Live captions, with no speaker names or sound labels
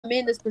me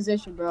in this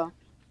position, bro.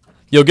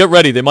 Yo, get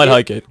ready. They might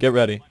hike it. Get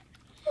ready.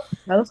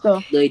 Right, let's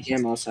go. Lay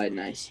jam outside,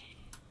 nice.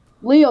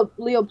 Leo,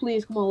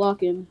 please come on,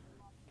 lock in.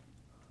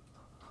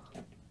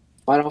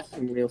 Fight off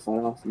from Leo,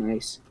 fight off,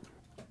 nice.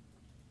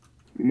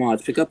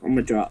 Mods, pick up, I'm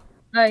gonna drop.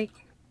 Alright.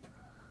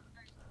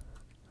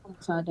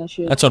 Outside that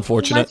shit. That's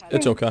unfortunate.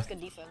 It's okay. That's good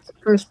defense.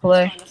 First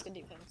play. That's good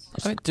defense.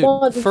 Alright,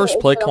 dude.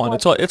 First play, come on.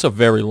 It's a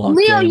very long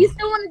Leo, game. you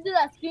still want to do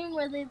that screen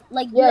where they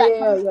like do Yeah.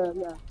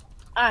 that?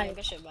 Alright,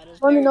 good shit, bud.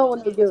 Let me know when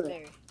they do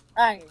it.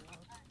 Alright.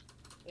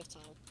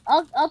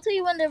 I'll tell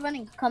you when they're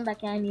running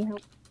comeback and I need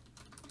help.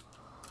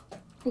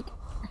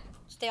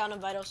 Stay on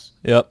them, Vitals.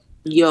 Yep.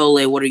 Yo,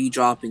 Lay, what are you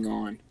dropping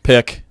on?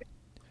 Pick.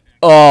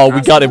 Oh,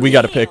 we got it. We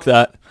got to pick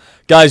that.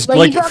 Guys,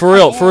 like, for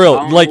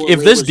real. Like,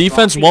 if this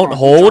defense won't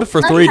hold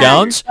for 3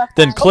 downs,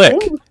 then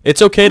click.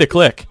 It's okay to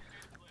click.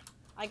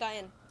 I got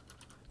in.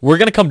 We're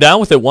going to come down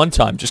with it one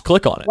time. Just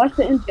click on it. Watch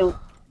the infield.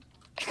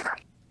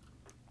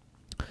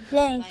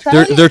 Dang,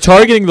 They're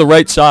targeting the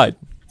right side.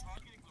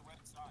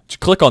 Just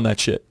click on that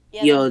shit.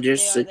 Yeah, Yo,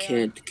 there's a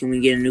kid. Can we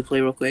get a new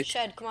play real quick?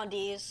 Shed, come on,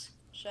 D's.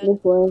 Shed. New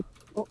play.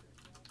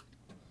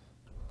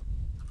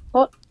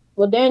 Oh.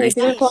 Well, Dan, if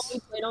you don't call me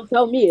play, don't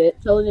tell me it.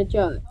 Tell it in the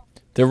chat.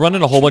 They're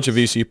running a whole bunch of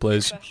VC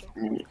plays.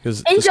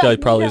 Because this guy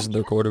probably isn't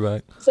their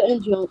quarterback. It's an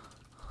in jump.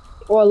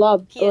 Or a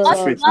lob. He is.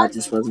 I thought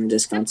this wasn't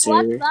discount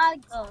server.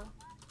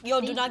 Yo,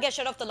 do not get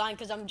shut off the line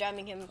because I'm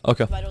jamming him.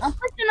 Okay. Vitals. I'm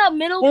pushing up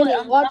middle.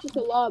 Dan, watch it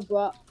a lob,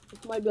 bro.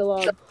 This might be a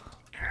lob.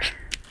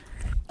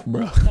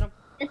 Bruh.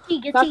 Get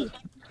T.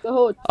 Go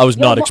hold. I was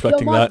not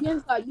expecting that. Get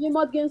inside. Me and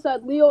Mud get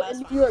inside. Leo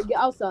and New York get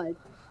outside.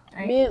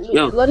 Me and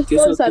Yo, let us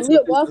go inside.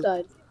 Leo, go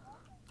outside.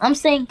 I'm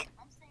sync.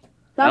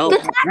 Oh,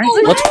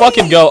 Let's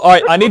fucking go.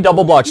 Alright, I need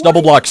double blocks.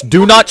 Double blocks.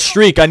 Do not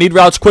streak. I need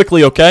routes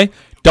quickly, okay?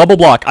 Double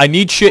block. I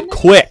need shit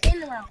quick.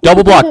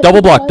 Double block.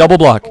 Double block. Double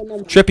block.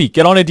 Trippy,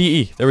 get on a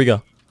DE. There we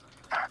go.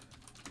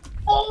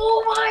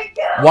 Oh my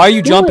god. Why are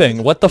you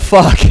jumping? What the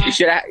fuck? You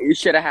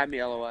should have had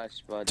me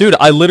LOS, but Dude,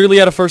 I literally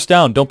had a first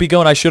down. Don't be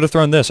going. I should have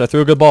thrown this. I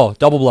threw a good ball.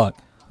 Double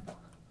block.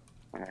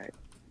 alright.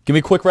 Give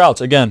me quick routes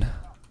again.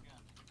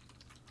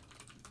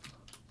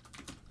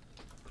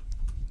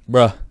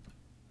 Bruh.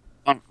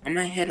 I'm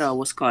gonna hit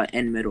what's called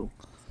end middle.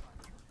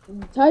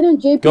 Tight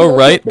end JP. Go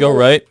right. Go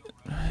right.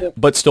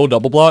 But still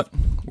double block.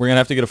 We're going to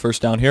have to get a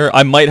first down here.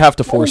 I might have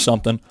to force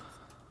something.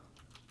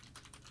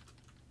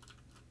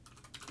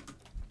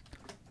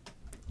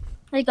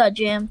 I got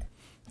jammed.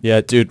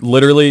 Yeah, dude.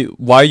 Literally,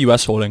 why are you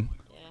S holding?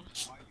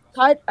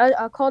 I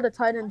called a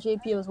tight end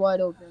JP. It was wide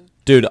open.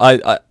 Dude,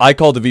 I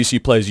call the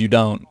VC plays. You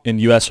don't.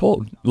 And you S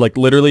hold. Like,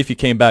 literally, if you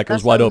came back, it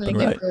was wide open,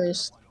 right?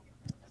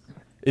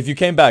 If you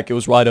came back, it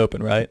was wide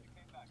open, right?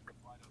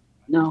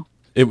 No.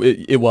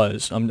 It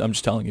was. I'm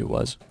just telling you it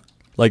was.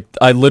 Like,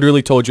 I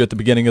literally told you at the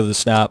beginning of the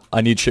snap,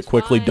 I need shit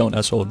quickly, don't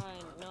S hold.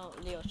 No,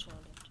 Leo showed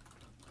it.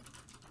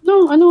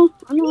 No, I know.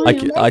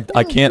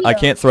 I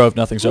can't throw if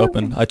nothing's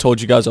open. I told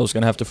you guys I was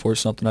gonna have to force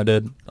something. I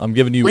did. I'm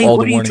giving you Wait, all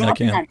what the are you warning I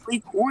dropping can. on? Play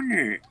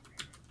corner.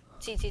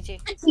 T.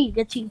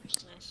 Get T.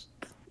 Nice.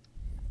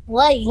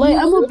 Lay. Wait,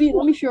 I'm gonna be.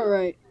 Let me show it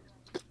right.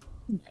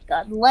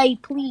 God, Lay,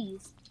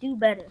 please. Do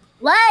better.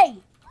 Lay!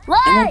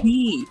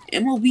 Lay!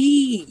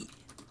 MLB.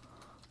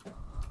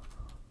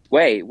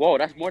 Wait, whoa,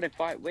 that's more than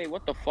 5. Wait,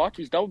 what the fuck?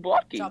 He's double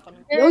blocking. Drop on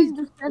him. There's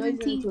the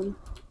 17.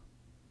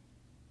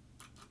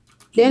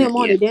 Daniel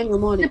Monty. Daniel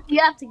Monty. You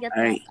have to get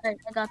that. Alright. Alright,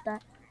 I got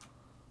that.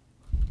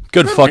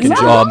 Good fucking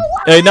job.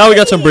 Hey, now we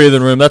got some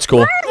breathing room. That's cool.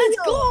 Let's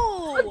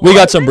go! We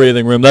got some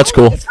breathing room. That's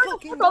cool. Let's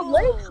fucking go!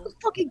 Let's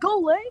fucking go,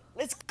 Lay.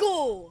 Let's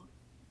go!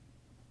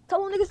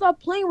 Tell them niggas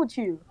stop playing with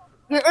you.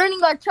 You're earning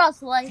our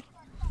trust, Lay.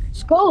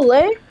 Let's go,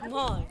 Lay. Come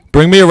on.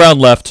 Bring me around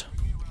left.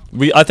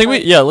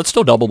 Yeah, let's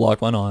still double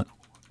block. Why not?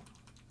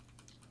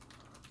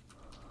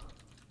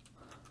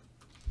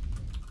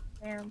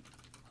 Damn.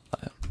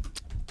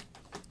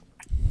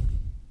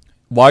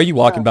 Why are you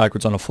walking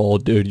backwards on a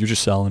fold, dude? You're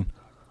just selling.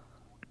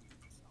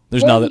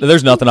 There's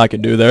nothing I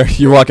can do there.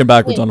 You're walking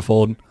backwards on a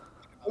fold.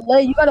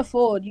 Lay, you gotta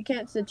fold. You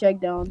can't sit check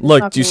down. It's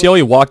Look, not do you cool. see how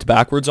he walked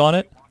backwards on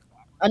it?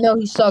 I know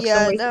he sucks. Yeah,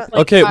 so no. he's like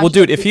Okay, well, trash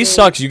dude, if he people.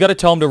 sucks, you gotta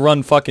tell him to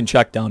run fucking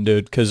check down,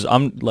 dude. Because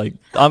I'm. Yo,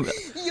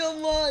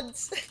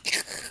 mods!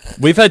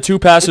 We've had 2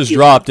 passes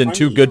dropped and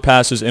 2 good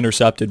passes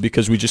intercepted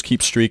because we just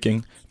keep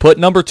streaking. Put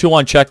number 2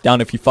 on check down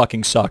if he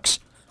fucking sucks.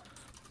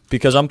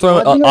 Because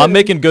I'm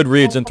making good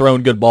reads and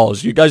throwing good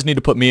balls. You guys need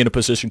to put me in a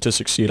position to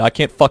succeed. I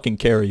can't fucking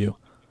carry you.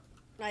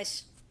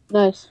 Nice.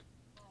 Nice.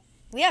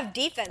 We have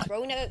defense,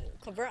 bro. We need to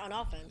convert on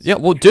offense. Yeah,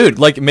 well, dude,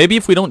 like, maybe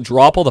if we don't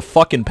drop all the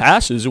fucking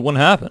passes, it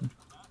wouldn't happen.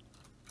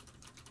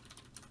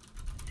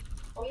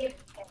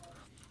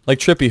 Like,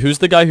 Trippy, who's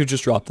the guy who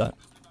just dropped that?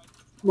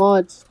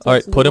 Mods.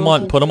 Alright, put him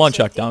on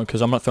check down,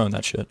 because I'm not throwing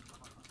that shit.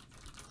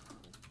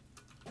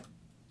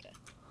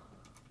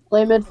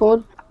 Lay mid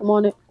forward. I'm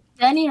on it.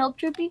 Any help,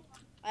 Trippy?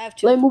 I have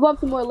 2. Lay move up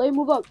some more. Lay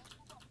move up.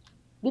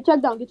 Get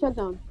check down. Get check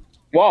down.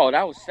 Whoa,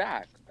 that was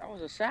sack. That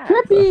was a sack.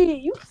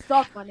 Trippy, you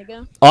suck, my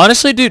nigga.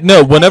 Honestly, dude,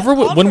 no. Whenever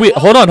when we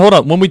hold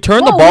on. When we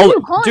turn the Whoa, ball, what are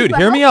you calling dude, for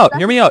hear me help? out.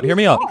 Hear me out. Hear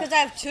me out. Because I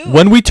have 2.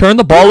 When we turn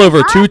the ball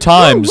over 2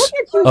 times, look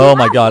at you, oh you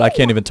my god, I asshole.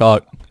 can't even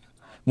talk.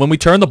 When we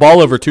turn the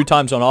ball over 2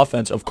 times on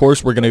offense, of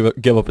course we're gonna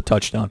give up a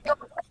touchdown.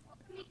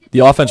 The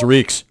offense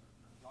reeks.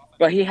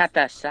 But he had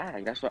that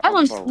sack. That's what.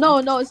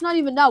 No, it's not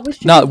even that.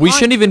 Nah, we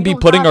shouldn't even be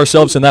putting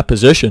ourselves in that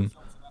position.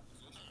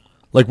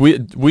 Like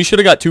we should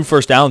have got 2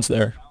 first downs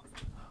there.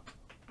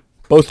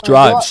 Both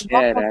drives.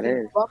 Yeah, that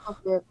is.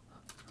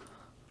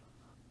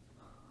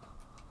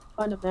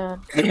 Find a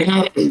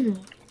man.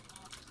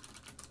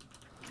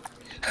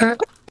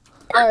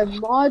 Alright,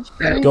 Maj,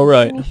 Go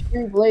right.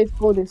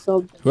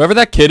 Whoever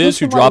that kid is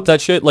who dropped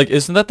that shit, like,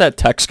 isn't that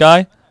Tex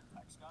guy?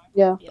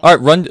 Yeah. All right,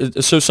 run.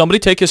 So somebody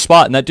take his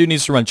spot, and that dude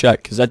needs to run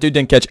check because that dude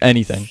didn't catch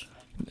anything,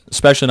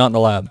 especially not in the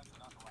lab.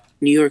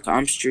 New York,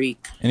 I'm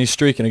streak. And he's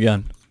streaking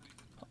again.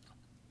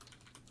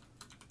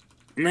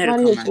 I'm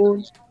gonna come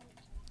back.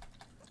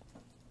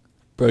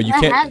 Bro, you I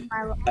can't, had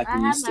my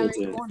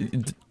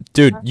respawn.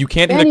 dude. You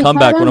can't hit a Danny,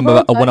 comeback try when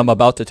that, I'm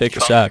about to take a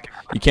sack.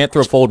 You can't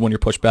throw forward when you're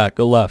pushed back.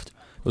 Go left.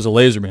 It was a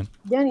laser beam.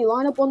 Danny,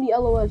 line up on the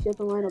LOS. You have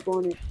to line up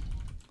on it.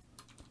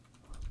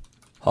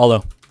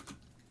 Hollow.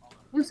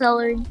 You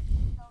celery.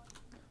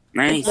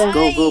 Nice. Nice.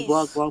 Go,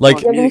 block.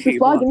 Like- block. Give me some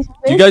spot, give me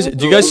some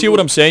Do you guys see what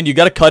I'm saying? You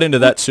got to cut into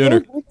that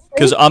sooner.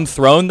 Because I'm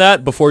throwing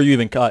that before you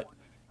even cut.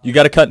 You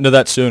got to cut into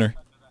that sooner.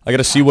 I got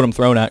to see what I'm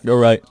throwing at. Go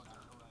right.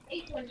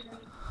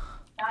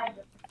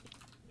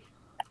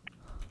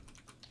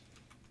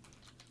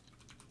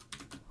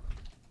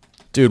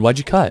 Dude, why'd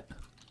you cut?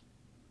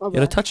 You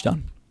had a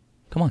touchdown.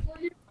 Come on.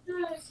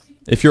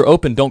 If you're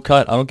open, don't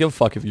cut. I don't give a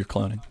fuck if you're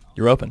cloning.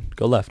 You're open.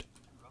 Go left.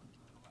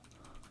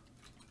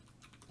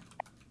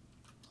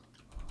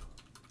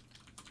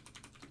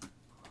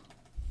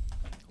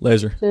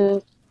 Laser.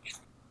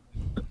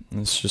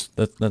 It's just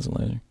that's a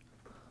laser.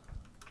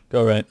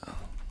 Go right.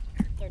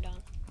 They're done.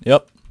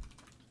 Yep.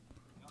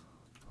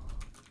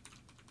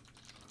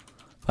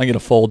 If I get a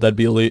fold, that'd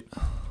be elite.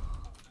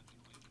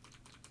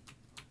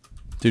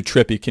 Dude,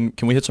 Trippy,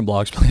 can we hit some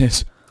blocks,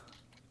 please?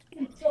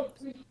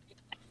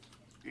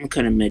 I'm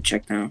kind of mid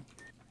check now.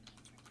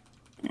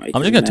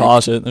 I'm just gonna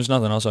toss it. There's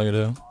nothing else I can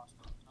do.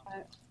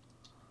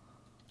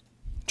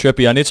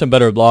 Trippy, I need some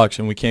better blocks,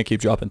 and we can't keep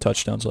dropping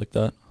touchdowns like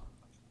that.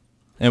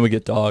 And we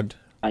get dogged.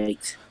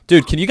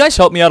 Dude, can you guys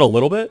help me out a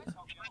little bit?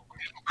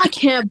 I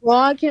can't, bro.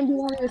 I can't be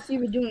on the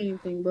receiver doing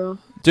anything, bro.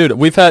 Dude,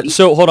 we've had...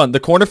 So, hold on. The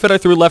corner fit I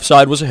threw left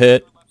side was a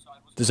hit.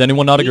 Does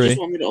anyone not agree? You just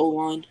want me to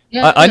O-line?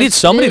 Yeah, I need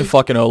somebody to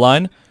fucking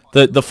O-line.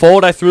 The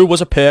fold I threw was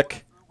a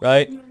pick,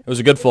 right? It was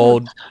a good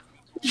fold.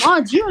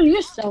 Maj,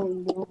 you're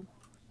selling, bro.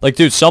 Like,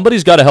 dude,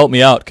 somebody's got to help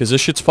me out because this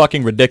shit's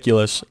fucking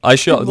ridiculous. I'm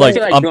feel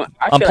playing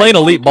like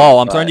elite ball.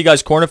 I'm but- throwing you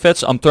guys corner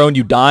fits. I'm throwing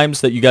you dimes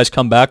that you guys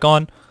come back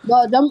on.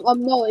 No,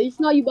 no, it's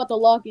not you about to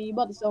lock in. You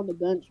about to sit on the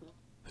bench, bro.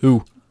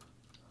 Who?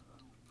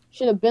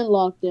 Should have been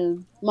locked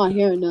in. I'm not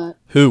hearing that.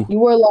 Who? You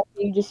were locked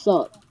in. You just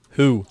suck.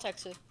 Who?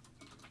 Texas.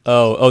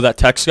 Oh, that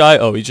Tex guy?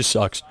 Oh, he just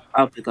sucks.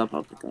 I'll pick up.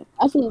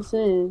 That's what I'm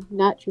saying.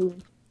 Naturally.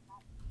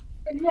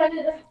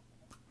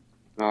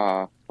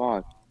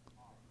 Fuck.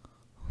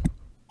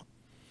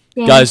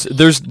 Guys,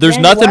 there's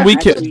nothing we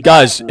can...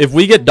 Guys, if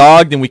we get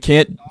dogged and we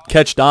can't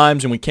catch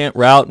dimes and we can't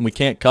route and we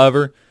can't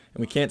cover and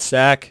we can't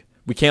sack,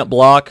 we can't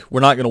block,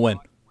 we're not going to win.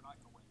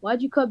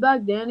 Why'd you cut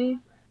back, Danny?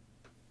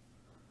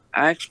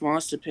 I asked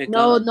Moss to pick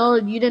No, up. no,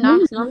 you didn't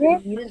ask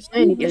nothing. You didn't say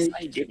anything. Yes,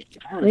 I did.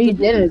 No, you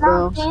didn't,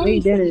 bro. No,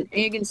 you didn't.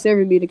 And you're getting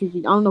server meter because I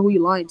don't know who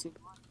you lying to.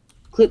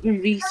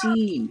 Clipping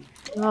VC.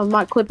 No, I'm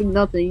not clipping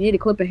nothing. You need to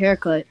clip a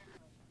haircut.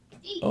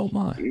 Oh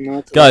my.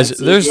 Not Guys,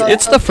 VC.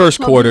 it's the first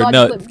quarter.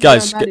 No, Clip.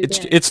 guys, Yeah, I'm mad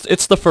at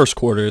it's the first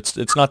quarter.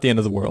 It's not the end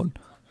of the world.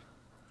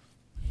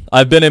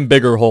 I've been in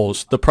bigger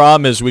holes. The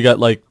problem is we got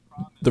like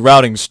the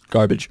routing's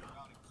garbage.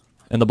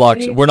 And the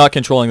blocks, we're not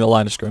controlling the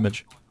line of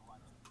scrimmage.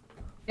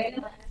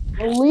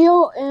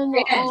 Leo and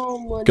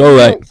Go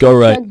right, go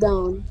right. check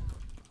down.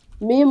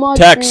 Me and my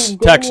Tex, team,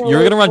 Tex, Danny you're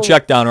and gonna run Leo-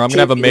 check down, or I'm gonna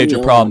have a major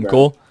Trippy, problem. bro.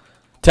 Cool.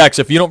 Tex,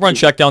 if you don't run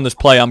check down this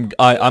play, I'm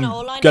O-line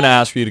gonna down?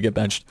 ask for you to get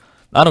benched.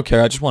 I don't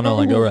care. I just want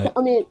to go right.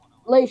 I mean,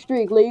 late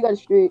streak. Late, you got a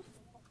streak.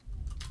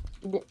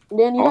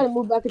 Dan, you gotta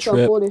move back into a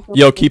Trip. fold or something.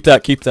 Yo, keep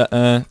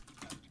that.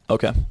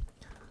 Okay.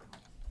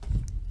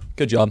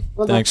 Good job.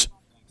 Okay. Thanks.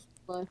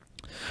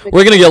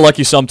 We're gonna get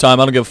lucky sometime.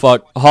 I don't give a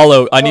fuck.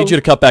 Hollow, I need you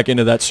to cut back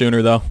into that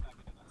sooner though.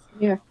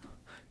 Yeah.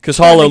 Cause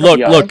Hollow, look,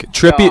 Yeah.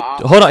 Trippy.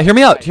 Hold on, hear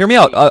me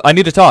out. I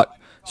need to talk.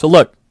 So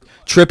look,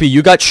 Trippy,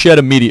 you got shed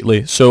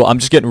immediately. So I'm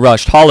just getting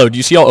rushed. Hollow, do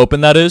you see how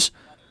open that is?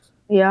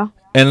 Yeah.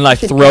 And then I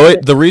throw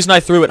it. The reason I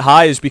threw it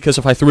high is because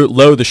if I threw it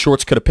low, the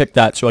shorts could have picked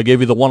that. So I gave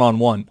you the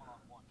one-on-one.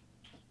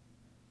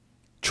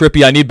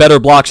 Trippy, I need better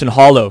blocks in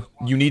Hollow.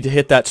 You need to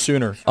hit that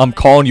sooner. I'm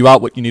calling you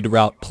out what you need to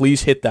route.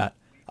 Please hit that.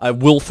 I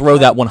will throw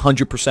that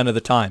 100% of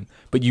the time,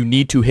 but you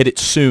need to hit it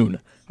soon.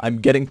 I'm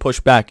getting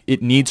pushed back.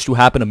 It needs to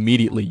happen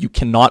immediately. You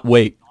cannot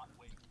wait.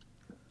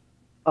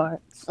 Alright.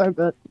 Sorry,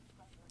 but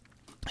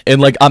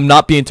And, like, I'm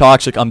not being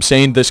toxic. I'm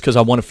saying this because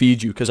I want to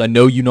feed you, because I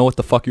know you know what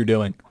the fuck you're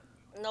doing.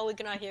 No, we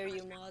cannot hear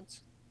you,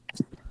 mods.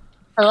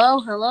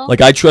 Hello?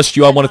 Like, I trust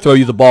you. I want to throw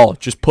you the ball.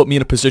 Just put me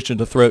in a position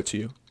to throw it to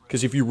you.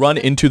 Because if you run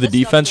into the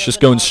defense just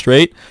going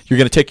straight, you're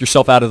going to take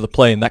yourself out of the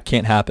play, and that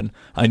can't happen.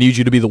 I need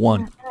you to be the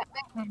one.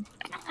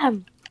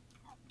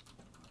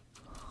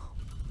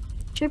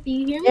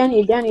 Trippy, you hear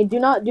me? Danny, do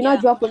not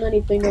drop on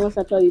anything unless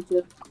I tell you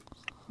to.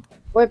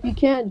 Or if you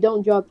can't,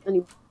 don't drop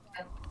any.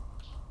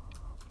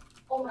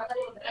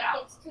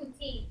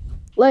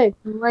 Lay.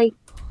 Like,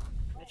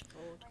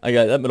 I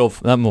got that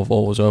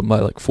midfield was up by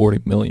like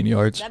 40 million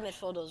yards. That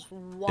midfield was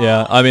wide.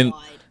 Yeah, I mean,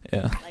 wide.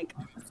 yeah. Like,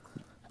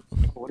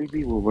 What do you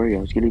mean? Were worried?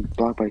 I was getting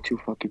blocked by 2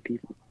 fucking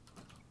people.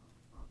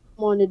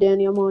 I'm on it,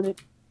 Danny. I'm on it.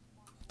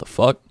 The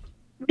fuck?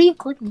 what are you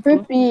clicking for?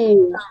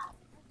 Trippy.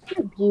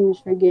 Abuse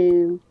for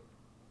game.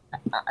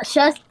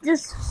 Should I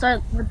just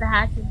start with the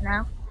hatches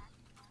now?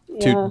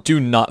 Yeah. Dude, do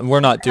not. We're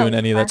not doing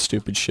any of that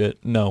stupid shit.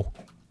 No.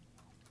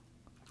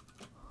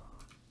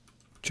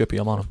 Chippy,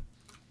 I'm on him.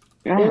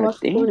 God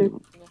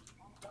damn.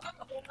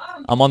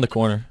 I'm on the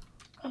corner.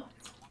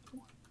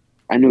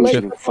 I knew Wait,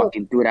 you should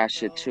fucking do that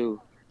shit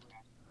too.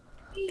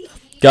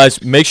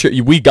 Guys, make sure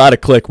we gotta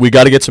click. We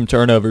gotta get some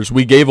turnovers.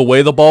 We gave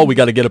away the ball. We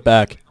gotta get it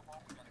back.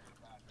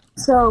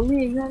 So,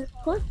 we gotta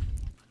click?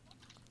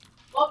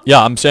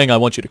 Yeah, I'm saying I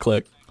want you to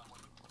click.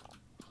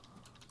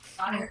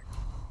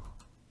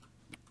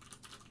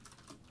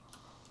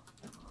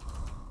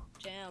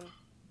 jam.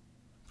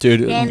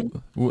 Dude, Danny.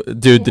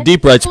 dude, the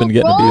deep right's been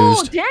getting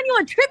abused. Daniel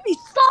and Trippy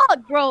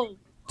suck, bro.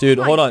 Dude,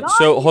 Oh my hold on. God.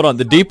 So, hold on.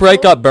 The deep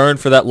right got burned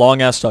for that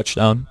long-ass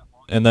touchdown.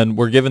 And then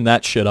we're giving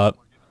that shit up.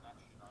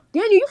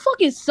 Daniel, you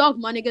fucking suck,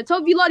 my nigga.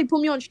 Tell V-Lottie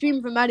put me on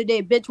stream from Matter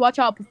Day, bitch. Watch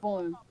how I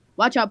perform.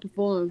 Watch how I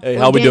perform. Hey, Or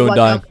how we Danny, doing, watch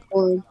how I Dime?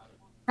 perform.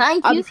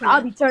 Thank I'll you. be,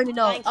 I'll be turning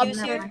up. Thank I'll you, be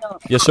sir. turning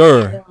up. Yes,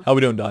 sir. How we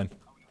doing, Dime?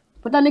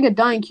 Put that nigga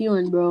dying Q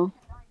in, bro.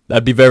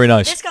 That'd be very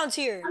nice. Discounts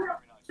here.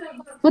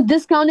 Put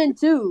discount in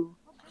too.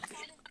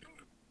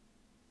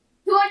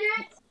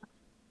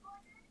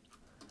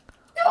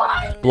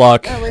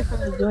 Block. Gotta wait for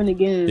him to join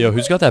again. Yo,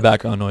 who's got that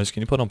background noise?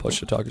 Can you put on push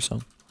to talk or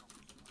something?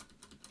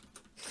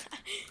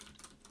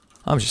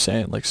 I'm just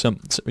saying, like, some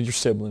your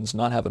siblings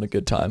not having a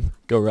good time.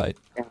 Go right.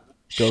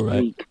 Go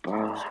right. Shake,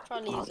 bro.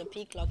 Probably use a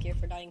peak lock here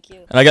for dying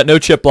Q. And I got no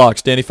chip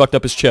blocks. Danny fucked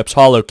up his chips.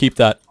 Hollow, keep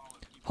that.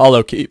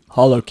 Hollow, keep.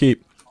 Hollow,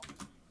 keep.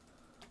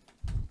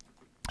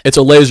 It's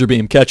a laser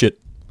beam. Catch it.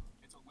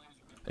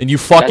 And you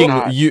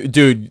fucking,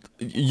 dude,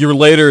 you're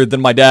later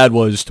than my dad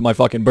was to my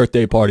fucking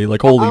birthday party.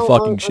 Like, holy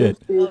fucking shit.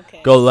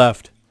 Okay. Go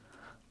left.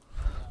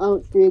 I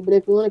don't streak, but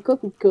if you want to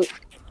cook, we cook.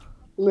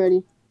 I'm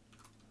ready.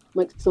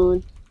 Mike's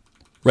on.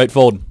 Right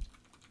fold.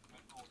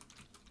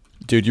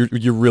 Dude,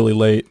 you're really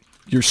late.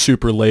 You're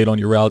super late on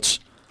your routes.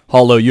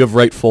 Hollow, you have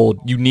right fold.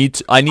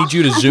 I need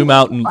you to zoom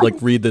out and like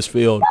read this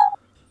field.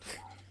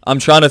 I'm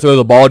trying to throw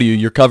the ball to you.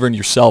 You're covering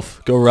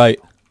yourself. Go right.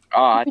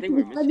 Oh, I think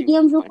we're Have the missing.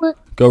 DMs real quick.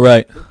 Go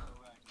right.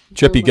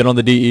 Trippy, get on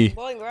the DE.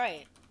 Going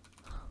right.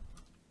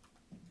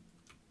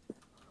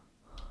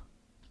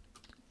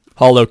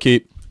 Hollow,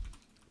 keep.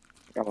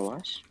 Got a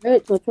watch?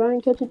 Right, so try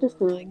and catch it this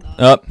time.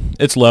 Up.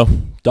 It's low.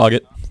 Dog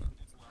it.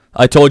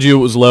 I told you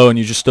it was low and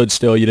you just stood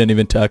still. You didn't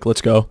even tech. Let's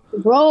go.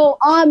 Bro,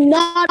 I'm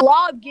not a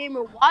live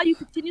gamer. Why are you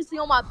continuously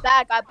on my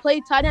back? I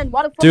play tight end.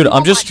 Why the fuck Dude, you I'm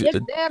on just- my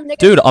dick? Damn, nigga.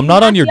 Dude, I'm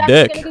not on your Nasty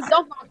ass dick. nigga,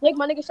 don't dick,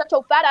 my nigga. Shut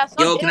your fat ass up.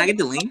 Yo, can Damn, I get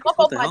the link? fuck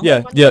What off the my hell? dick, Yeah,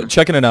 my yeah. nigga.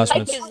 Checking Like,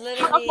 announcements. is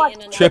literally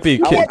in an Trippy,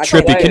 I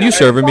Trippy, can you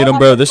server meet him,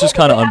 bro? This is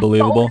kind of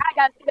unbelievable.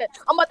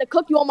 I'm about to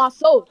cook you on my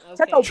soul.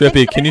 Shut your Trippy,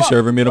 big can you self up.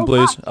 server meet him, Go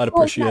please? back. I'd Go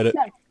appreciate it.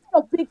 Snapchat. Shut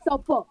your big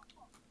self up.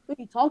 What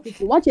are you talking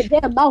to? Watch your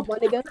damn mouth, my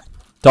nigga.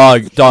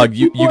 Dog,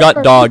 you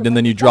got dogged and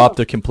then you dropped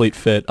a complete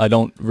fit. I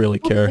don't really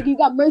care. Nigga, you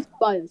got mercy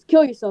bias.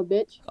 Kill yourself,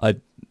 bitch.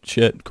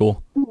 Shit,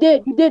 cool. You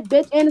did,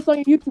 bitch. And it's on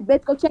your YouTube,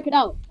 bitch. Go check it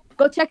out.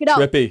 Go check it out.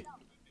 Trippy,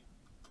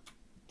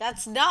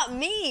 That's not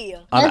me.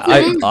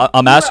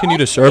 I'm asking you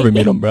to server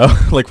meet him, bro.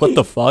 Like, what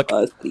the fuck?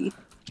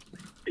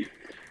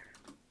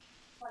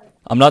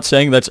 I'm not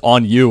saying that's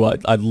on you.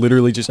 I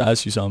literally just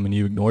asked you something and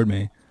you ignored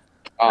me.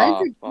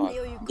 Oh, fuck.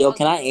 Yo,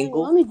 can I Let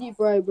angle? me deep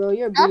right, bro.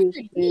 You're abused,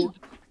 man.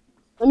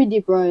 Let me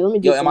deep right. Let me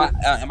deep Yo, right.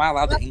 am I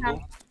allowed to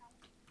angle?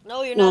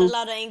 No, you're No. not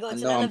allowed to angle.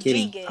 It's No, an I'm LFG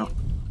kidding. game.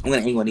 I'm gonna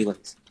angle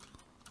anyways.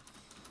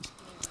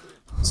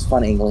 It's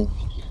fun angling.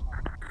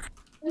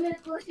 I mean,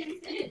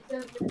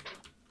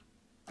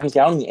 I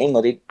don't even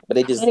angle, but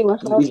they just Anyway,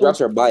 these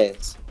refs are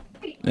biased.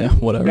 Yeah,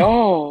 whatever.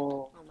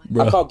 No. I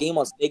Bro. called game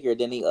on sticker,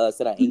 then they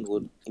said I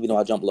angled, even though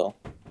I jumped low.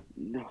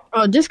 No.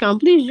 Oh,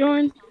 discount, please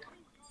join.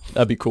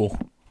 That'd be cool.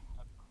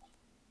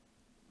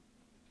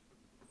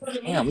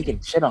 Damn, we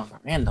can shit on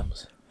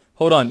randoms.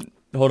 Hold on.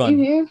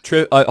 You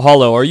here?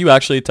 Hollow, are you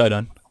actually a tight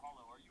end?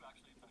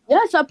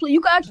 Yes, I play.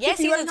 You can actually. Yes,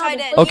 play he's right a now, tight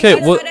but end. play- Okay,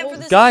 He's well, tight end for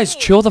this guys,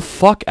 game. chill the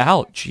fuck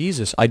out.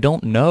 Jesus, I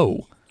don't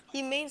know.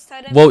 He mains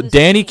tight end. Well, for this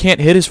Danny game. can't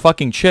hit his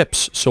fucking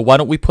chips, so why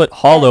don't we put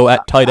Hollow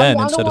at tight end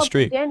I instead don't of want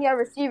Streak? Danny at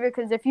receiver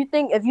because if you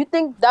think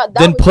that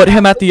Then was put bad,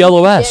 him at the you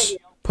LOS. Danny.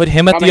 Put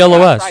him at the Can I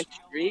LOS. try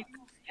streak?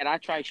 Can I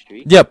try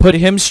streak? Yeah, put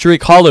him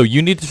Streak. Hollow,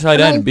 you need to tight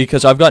end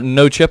because I've gotten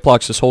no chip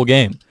blocks this whole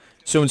game.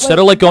 So instead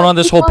of like going on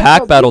this whole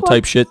pack battle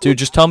type shit, dude,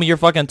 just tell me you're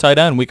fucking tight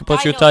end. We can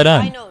put you tight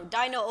end.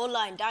 Dino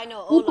O-line,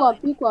 Dino Peacock,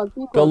 O-line.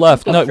 peacock. Go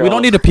left. No, we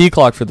don't need a P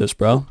clock for this,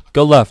 bro.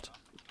 Go left.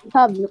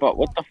 But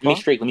what the fuck?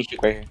 Let me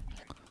streak right here.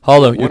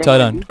 Hollow, you're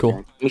tight end. Cool.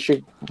 Let me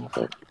streak.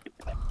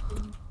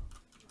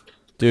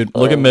 Dude,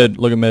 look at mid.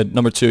 Look at mid.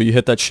 Number 2, you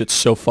hit that shit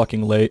so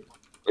fucking late.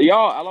 Yo,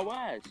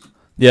 LOS.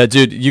 Yeah,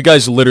 dude, you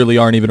guys literally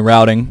aren't even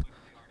routing.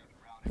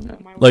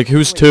 Like,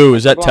 who's 2?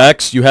 Is that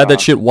Tex? You had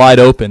that shit wide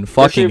open.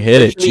 Fucking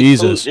hit it.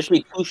 Jesus. There should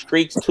be 2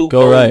 streaks, 2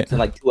 Go right. and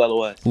like 2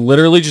 LOS.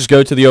 Literally just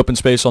go to the open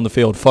space on the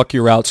field. Fuck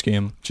your route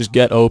scheme. Just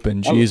get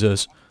open.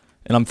 Jesus.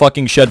 And I'm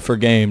fucking shed for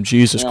game.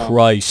 Jesus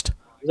Christ.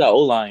 Who's that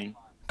O-line?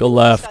 Go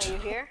left. You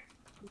here?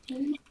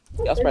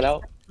 Y'all spread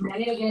out.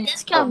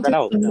 Discount. Spread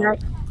out.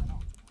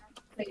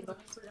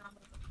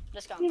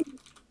 Let's go.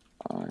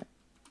 Alright.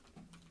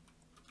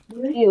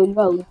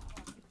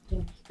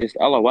 This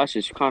LOS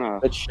is kind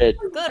of. Good shit.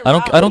 Good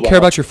I don't care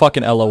about your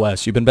fucking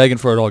LOS. You've been begging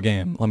for it all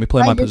game. Let me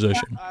play my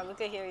position. Alright, we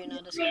can hear you now.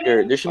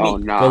 Here, there should be. Oh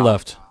no. Go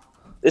left.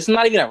 This is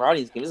not even a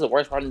routing scheme. This is the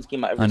worst routing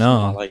scheme I've ever seen.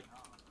 know. Like,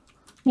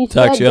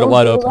 Tex, you had it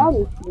wide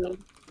open.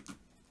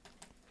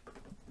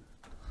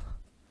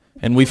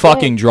 And we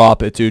fucking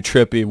drop it, dude.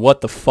 Trippy.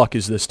 What the fuck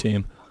is this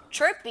team?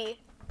 Trippy?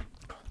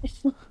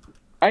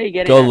 How you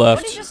getting? Go that? What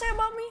did left. you say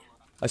about me?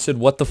 I said,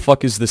 what the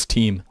fuck is this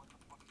team?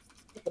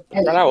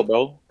 spread out,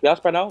 bro. Y'all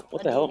spread out?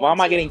 What the hell? Why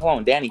am I getting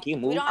cloned? Danny, can you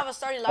We move? don't have a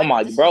starting Oh lineup.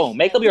 my, This bro. is-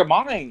 Make up your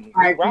mind.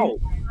 Move route.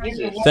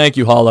 Jesus. Thank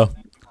you, Hollow.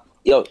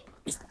 Yo.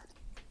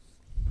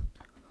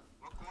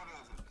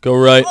 Go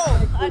right.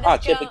 Oh, Ah,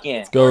 chip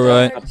again. Go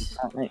right.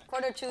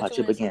 Quarter 2. Ah,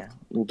 chip again.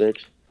 Move, bitch.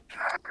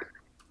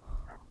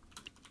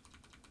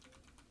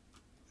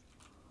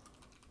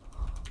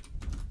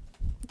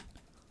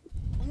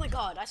 Oh my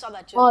god, I saw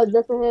that too. Oh,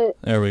 that's a hit.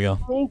 There we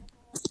go.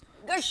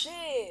 Good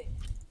shit.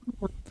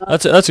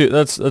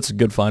 That's a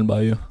good find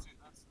by you.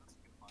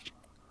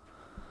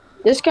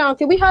 Discount.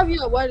 Can we have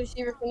you at wide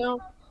receiver for now?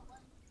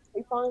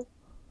 We fine.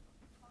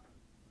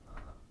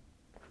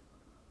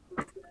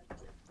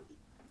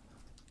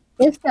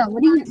 Discount.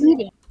 What are you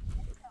eating?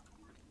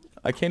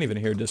 I can't even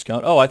hear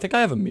Discount. Oh, I think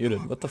I have him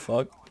muted. What the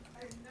fuck?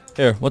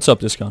 Here, what's up,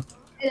 Discount?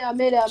 I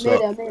made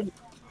it.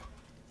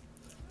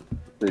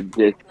 The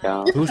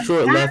discount. Who's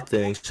short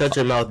lefting? Shut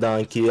your mouth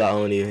down, Q. I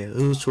don't even.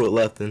 Who's short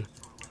lefting?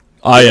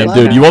 I am,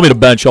 dude. You want me to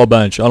bench? I'll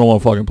bench. I don't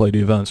want to fucking play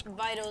defense.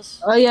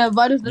 Vitals. Oh yeah,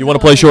 Vitus. You want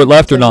to play short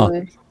left or not?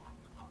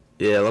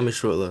 Yeah, let me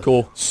short left.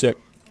 Cool. Sick.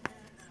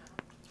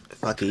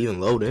 If I could even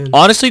load in.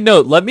 Honestly,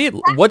 no.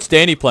 What's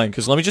Danny playing?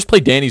 Because let me just play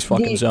Danny's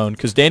fucking zone.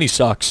 Because Danny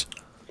sucks.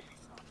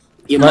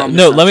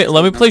 No,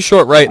 let me play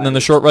short right, and then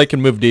the short right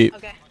can move deep.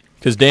 Okay.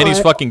 Because Danny's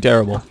fucking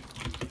terrible.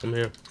 I'm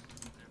here.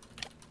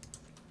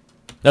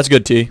 That's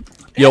good, T.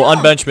 Yo,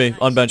 unbench me.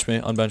 Unbench me.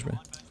 Unbench me.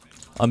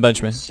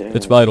 Unbench me.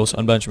 It's vitals.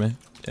 Unbench me.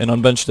 And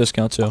unbench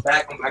Discount too. I'm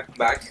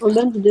back.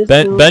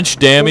 Bench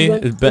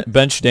Dammy.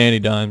 Bench Danny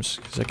Dimes.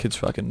 Because that kid's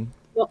fucking...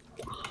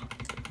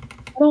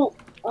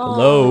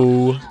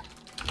 Hello.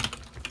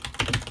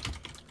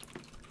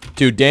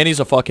 Dude, Danny's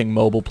a fucking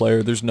mobile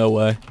player. There's no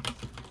way.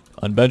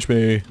 Unbench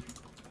me.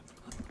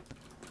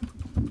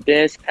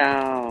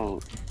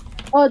 Discount.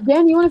 Oh,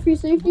 Dan, you want a free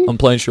safety? I'm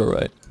playing short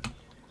right.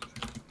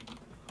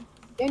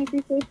 Danny,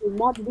 free safety.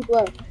 Mod to deep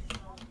left.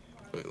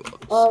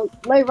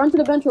 Lay, run to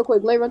the bench real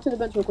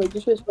quick.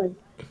 Just for a spring.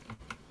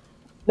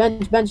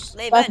 Bench.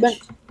 Lay Last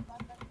bench.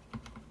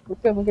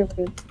 We're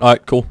good.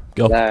 Alright, cool.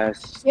 Go. Danny,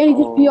 just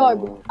PR,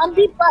 bro. I'm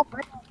deep left,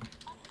 right?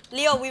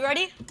 Leo, we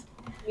ready?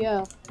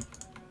 Yeah.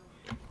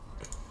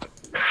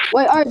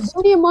 Wait, alright,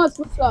 Danny and Mod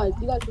switch sides.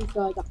 You guys switch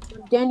sides.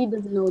 Danny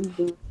doesn't know what he's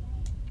doing.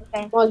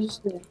 Okay. Mod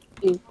just there.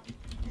 Yeah.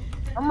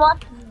 I'm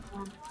watching.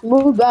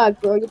 Move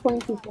back, bro. You're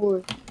playing too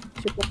forward.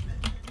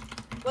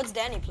 What's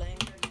Danny playing?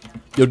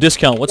 Yo,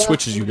 Discount. What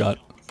switches you got?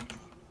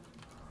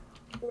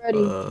 Ready.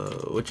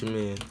 What you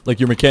mean? Like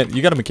your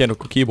you got a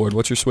mechanical keyboard.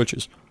 What's your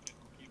switches?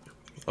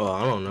 Oh,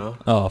 I don't know.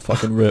 Oh,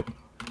 fucking rip.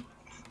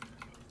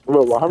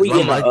 Bro, why are we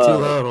Is my in mic too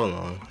loud? Hold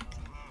on.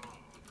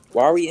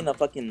 Why are we in a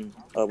fucking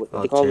what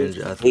I'll they call change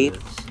it? after Wait.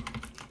 this.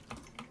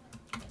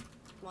 Come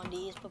on,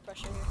 D's, put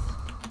pressure here.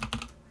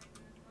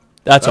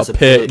 That's That's a a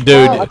pit, pit.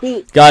 dude. I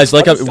think- Guys,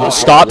 like,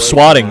 stop Wait,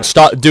 swatting. wait.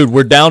 Stop, dude.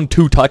 We're down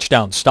 2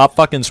 touchdowns. Stop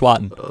fucking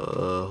swatting.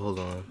 Hold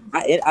on.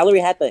 I already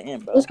had the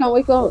end, bro. Just can't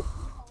wake up.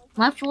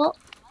 My fault.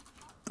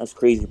 That's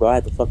crazy, bro. I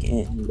had the fucking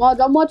end. Mod,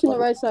 I'm watching the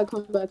right side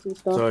comebacks and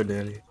stuff. Sorry,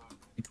 Danny.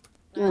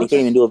 Yeah. We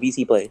can't even do a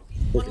VC play.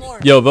 One more.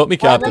 Yo, vote me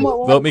captain.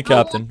 Vote me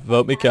captain.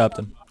 Vote me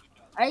captain.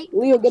 Right?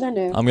 Leo, get in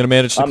there. I'm gonna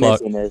manage the I'm clock.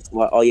 missing this.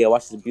 Oh yeah,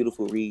 watch this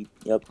beautiful read.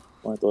 Yep.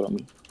 Want to throw it on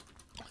me?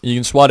 You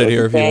can swat it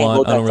here if you Bang, want.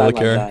 hold I don't that really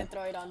sideline care. guy.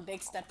 Throw it on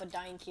big step of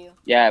dying Q.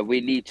 Yeah, we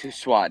need to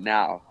SWAT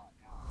now.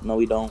 No,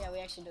 we don't. Yeah, we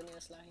actually do need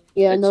a slot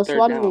here. Yeah, no, It's third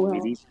swatting down, will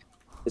help. baby.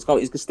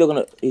 He's still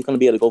gonna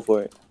be able to go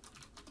for it.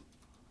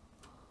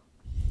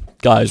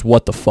 Guys,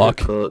 what the fuck?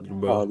 Cooked,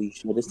 bro. Holy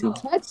shit, this team.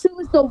 Texas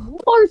is the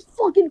worst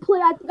fucking play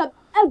I think I've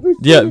ever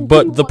seen. Yeah, in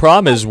but the D1.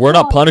 problem is we're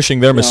not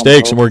punishing their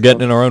mistakes and we're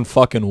getting in our own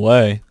fucking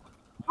way.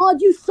 Oh,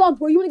 Mod, you suck,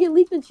 bro. You wanna get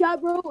leaked in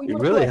chat, bro? Or He you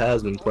wanna really play?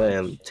 has been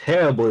playing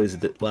terrible these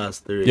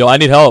last 3. Yo, I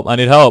need help. I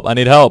need help. I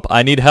need help.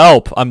 I need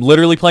help. I'm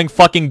literally playing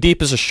fucking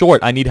deep as a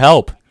short. I need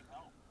help.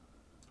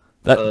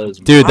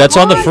 Dude, that's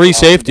on the free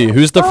safety.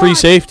 Who's the free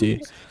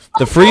safety?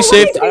 The free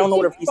safety. I don't know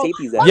what a free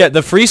safety is at. Yeah,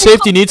 the free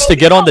safety needs to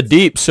get on the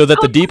deep so that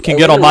the deep can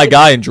get on my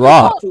guy and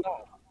drop.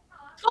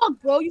 Suck,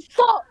 bro. You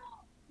suck.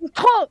 You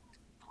suck.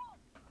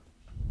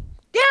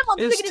 Damn, I'm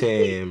It's sick of this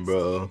shit. 10,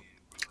 bro.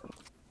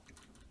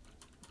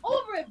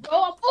 Over it,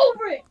 bro. I'm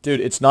over it. Dude,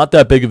 it's not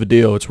that big of a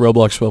deal. It's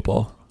Roblox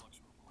football.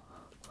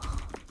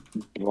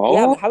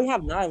 Yeah, how we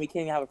have 9? We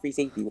can't even have a free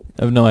safety.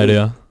 I have no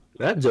idea.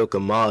 That Joker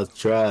Ma's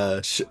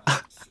trash.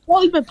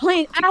 Bro, he's been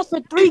playing ass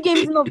for 3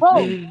 games in a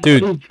row.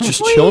 Dude,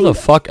 just chill the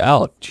fuck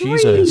out.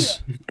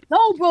 Jesus.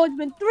 No, bro. It's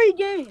been 3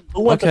 games.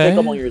 Who wants to Okay. pick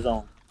up on your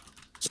zone?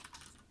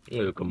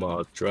 Joker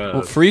Ma's trash.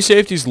 Well, free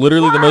safety is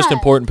literally the most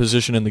important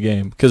position in the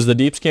game because the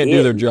deeps can't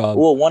do their job.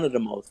 Well, one of the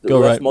most.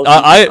 Go right. Most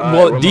Well,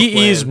 Alright,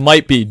 DEs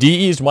might be.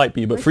 DEs might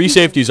be, but free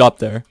safety's up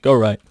there. Go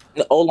right.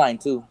 the O-line,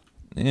 too.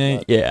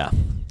 Yeah.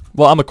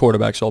 Well, I'm a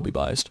quarterback, so I'll be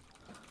biased.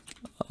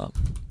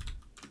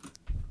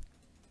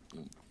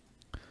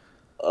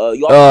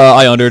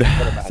 I undered.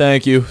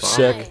 Thank you.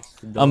 Sick.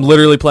 I'm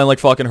literally playing like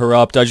fucking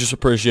Herupt. I just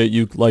appreciate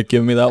you like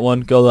giving me that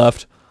one. Go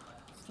left.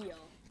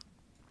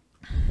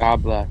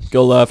 God bless.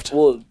 Go left.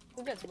 Well,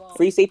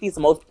 free safety is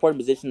the most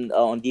important position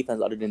on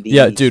defense other than DE.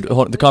 Yeah, dude.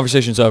 Hold on. The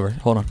conversation's over.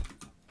 Hold on.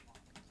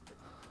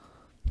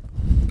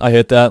 I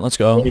hit that. Let's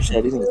go. These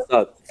things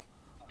suck.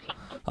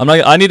 I'm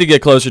not. I need to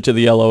get closer to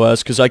the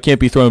LOS because I can't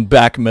be thrown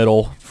back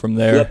middle from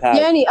there.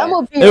 Danny, I'm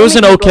over It was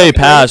an okay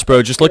pass,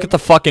 bro. Just look at the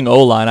fucking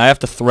O-line. I have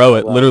to throw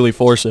it. Literally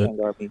force it.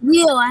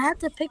 Yo, I have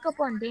to pick up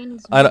on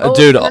Danny's.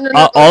 Dude,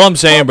 all I'm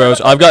saying, bro,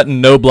 is I've gotten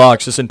no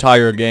blocks this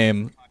entire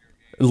game.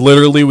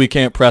 Literally, we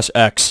can't press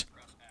X.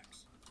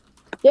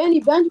 Danny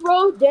bench,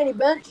 bro. Danny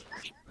bench.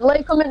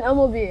 Late come in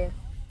MLB.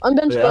 I'm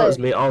bench Yeah, that was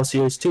play. me all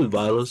series too,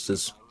 Violence.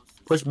 Just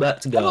push back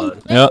to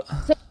God. Yeah.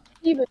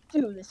 Even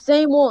 2, the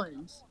same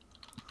ones.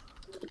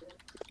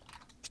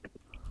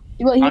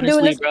 Well, he doing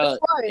Honestly, this bro,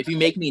 if you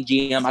make me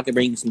GM, I can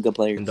bring you some good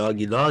players. And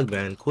Doggy Dog,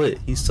 man, quit.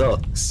 He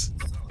sucks.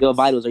 Yo,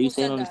 Vitals, are you Who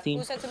staying said on this that? team?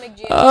 Who said to make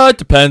GM? It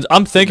depends.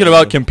 I'm thinking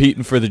about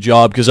competing for the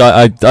job because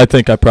I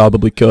think I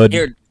probably could.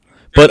 Here,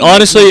 But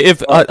honestly,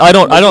 if I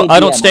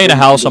don't stay in a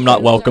house, I'm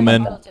not welcome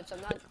in. I'm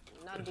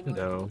not doing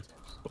No.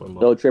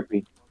 Yo,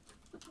 Trippy,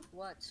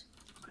 What?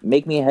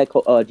 make me a head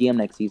GM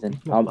next season.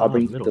 I'll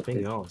bring you some middle good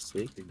finger players. all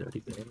sick, you dirty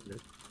bastard.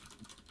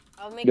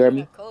 I'll make You you heard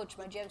me? a coach.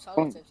 My GM's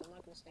politics. I'm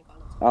not gonna stay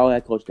politics. I'll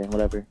head coach then,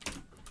 whatever.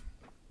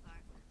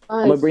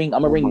 I'm Nice.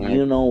 gonna bring my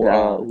you know,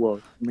 God. who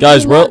else?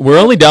 Guys, we're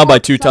only down by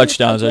 2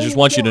 touchdowns. I just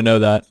want you to know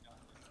that.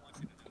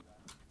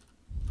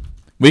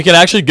 We can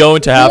actually go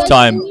into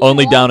halftime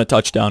only down a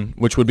touchdown,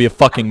 which would be a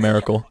fucking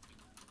miracle.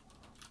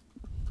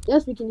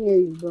 Yes, we can hear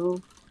you,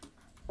 bro.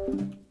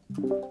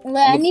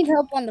 Like, I need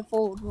help on the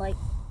fold. Like,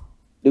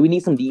 Do we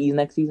need some DEs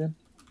next season?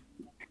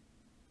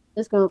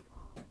 Let's go.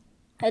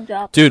 head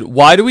drop. Dude,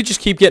 why do we just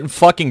keep getting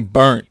fucking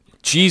burnt?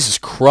 Jesus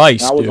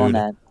Christ, I was on dude.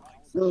 that.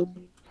 No.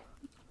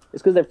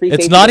 It's because they're free.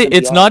 It's safety not. doesn't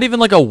It's be not even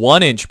like a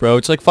 1-inch, bro.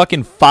 It's like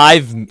fucking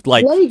 5.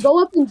 Like Let it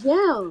go up and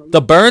down.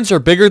 the burns are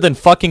bigger than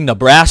fucking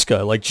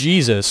Nebraska. Like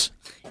Jesus,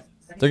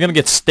 they're gonna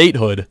get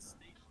statehood.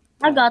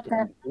 I got that.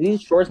 on.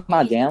 These shorts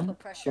not jam. The I'm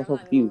pressure. so I'm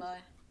not even confused.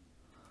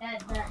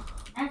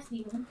 lie.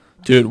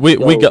 Dude, we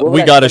Yo,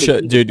 gotta we're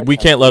at dude. We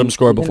can't let them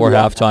score before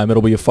halftime.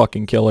 It'll be a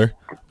fucking killer.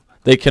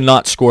 They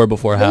cannot score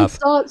before Danny half.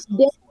 sucks.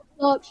 Danny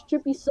sucks.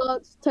 Trippy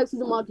sucks. Texas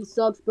Amaki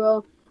sucks,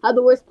 bro. I had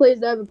the worst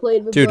players I ever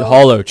played with, Dude, bro.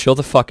 Hollow, chill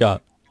the fuck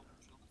out.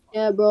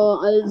 Yeah, bro.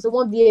 It's a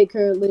 1v8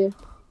 currently.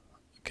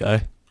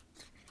 Okay.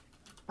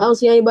 I don't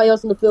see anybody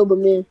else in the field but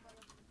me.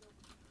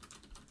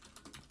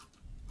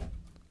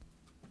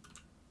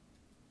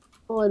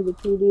 Oh, with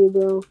TD,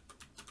 bro.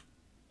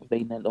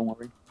 Baiting that, don't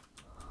worry.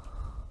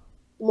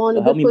 Come on, So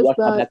a help good me watch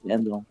push my back. back to the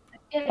end zone.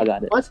 I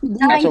got it. Watch me do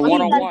That's a it.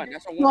 one-on-one.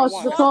 That's a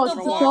one-on-one. It's a toss,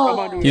 it's a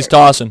toss. He's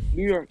tossing.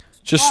 New York.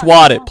 Just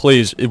swat it,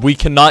 please. If we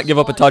cannot give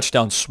up a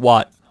touchdown,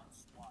 swat.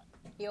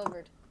 He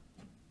overed.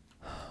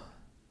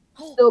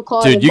 Still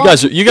caught Dude, it.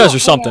 you guys are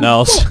something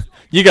else.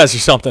 You guys are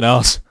something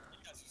else.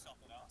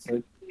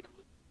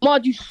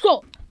 Mod, you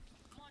suck.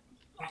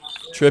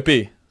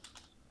 Trippy.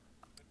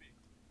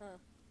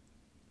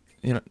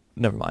 You know,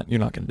 never mind. You're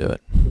not gonna do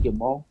it. Get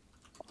ball.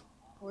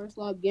 Worst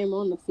live game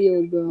on the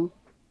field, bro.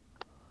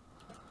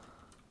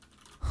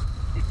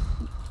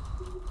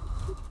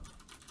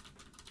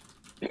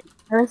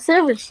 The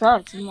server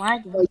sucks. I'm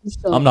lagging. Bro, you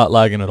suck. I'm not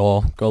lagging at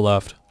all. Go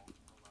left.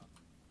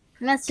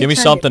 I'm at Give me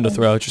 600 something to ping.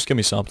 throw. Just give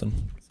me something.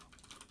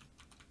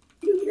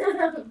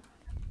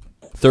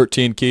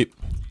 13 keep.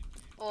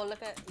 Oh,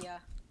 look at I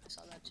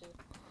saw that too.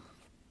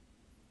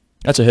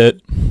 That's a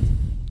hit.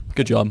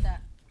 Good job.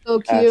 So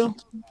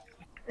cute.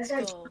 Let's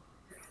go.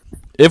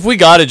 If we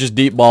got it, just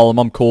deep ball him.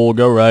 I'm cool.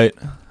 Go right.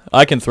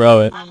 I can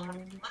throw it.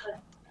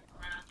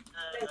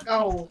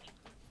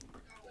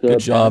 Good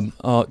job.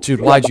 Oh,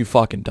 dude, why'd you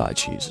fucking die?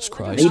 Jesus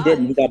Christ. He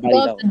didn't. He got bodied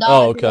Love out. to die.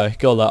 Oh, okay.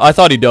 Go left. I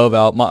thought he dove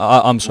out.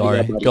 I'm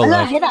sorry. Go I got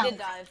left. hit He out. did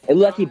dive. It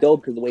looked like he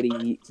dove because the way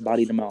that he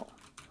bodied him out.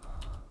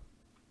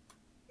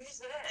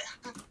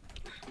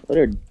 What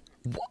are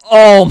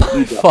Oh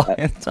my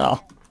fucking. Oh.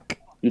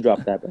 you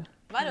dropped that, bro?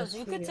 Vitals,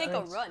 you could take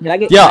a run. Can I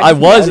get- Yeah, can I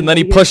get was, the and then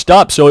he other pushed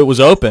up, so it was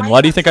open.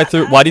 Why do you think I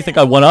threw? Why do you think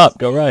I went up?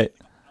 Go right.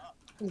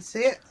 You see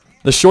it?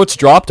 The shorts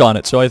dropped on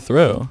it, so I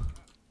threw.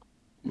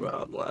 Bro,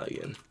 I'm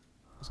lagging.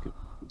 Let's get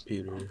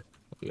computer.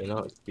 I mean,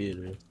 not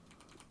computer.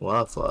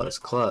 Wi-Fi is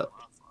clap.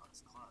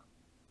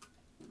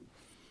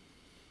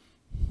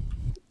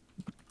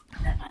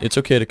 It's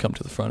okay to come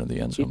to the front of the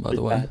end zone, by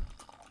the way.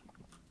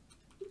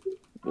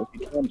 If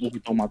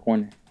you on my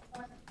corner.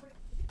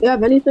 You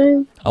have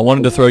anything? I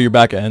wanted to throw your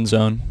back at end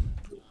zone.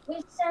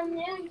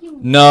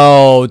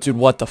 No, dude,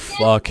 what the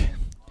fuck?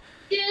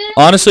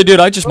 Honestly, dude,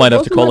 I just might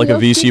have to call like a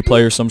VC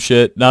play or some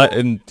shit. Not,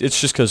 and it's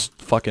just cause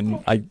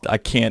fucking I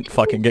can't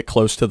fucking get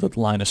close to the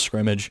line of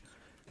scrimmage.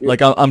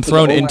 Like I'm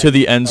thrown into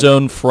the end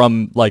zone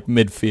from like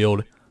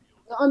midfield.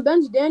 On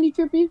bench, Danny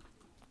Trippy.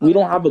 We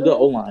don't have a good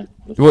O-line.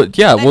 Well,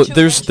 yeah, well,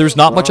 there's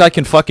not much I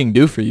can fucking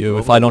do for you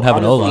if I don't have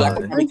an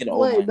O-line. Bench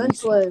play, bench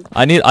play.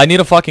 I need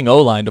a fucking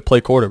O-line to play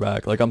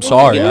quarterback. Like I'm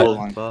sorry,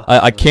 Yeah.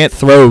 I can't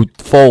throw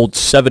fold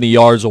 70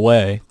 yards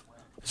away.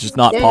 It's just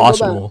not Yeah, go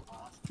possible.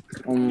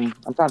 I'm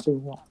trying to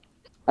think.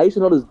 I used to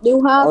know this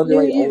New house, new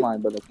underrated year.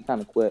 O-line, but like, he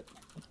kind of quit.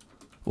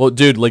 Well,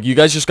 dude, like you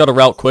guys just got to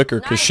route quicker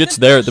because shit's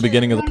there at the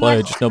beginning of the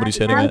play. Just nobody's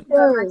hitting it.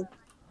 Sure.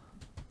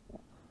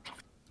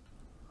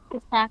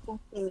 Good tackle.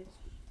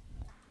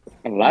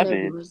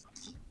 11.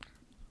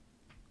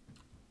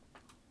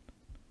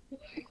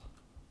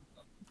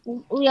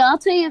 Yeah, I'll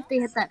tell you if they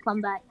hit that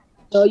comeback.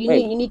 So what you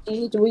need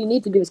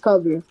to do is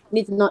cover. You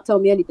need to not tell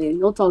me anything.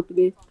 Don't talk to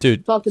me.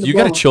 Dude, Talk to the you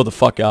gotta ball. chill the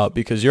fuck out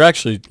because you're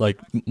actually like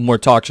more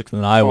toxic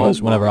than I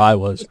was whenever I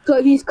was.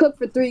 He's cooked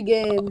for 3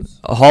 games.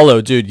 Hollow,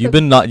 dude, you've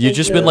been you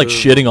just been like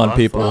shitting on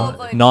people Bro,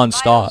 but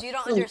non-stop. Vitals, you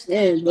don't Yeah,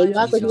 understand. bro, you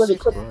act like he wasn't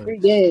cooked for 3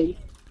 games.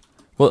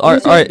 Well, all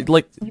right,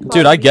 like,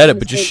 dude, I get it,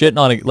 but just shitting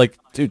on it, like,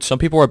 dude, some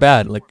people are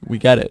bad. Like, we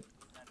get it.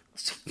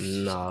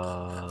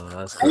 Nah,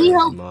 that's I need crazy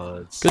help.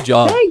 mods. Good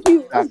job. Thank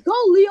you. Let's go,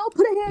 Leo.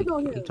 Put a hand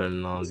on I'm him.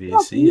 turning on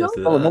VC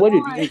after Oh, no that. wonder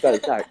you got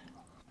attacked.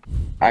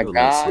 I Bro,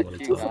 got listen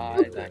you to me.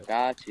 guys. I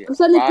got you. I'm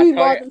sending Bro, 3, I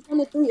Rob. told I'm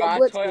sending 3. you- I'm I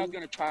told you I was blitzing.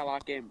 gonna try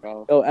lock in,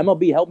 bro. Yo,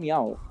 MLB, help me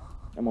out.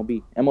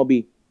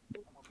 MLB.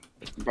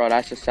 Bro,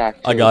 that's a sack.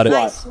 I too. got it.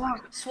 Nice.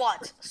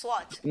 SWAT.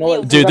 You know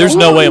what, Dude, there's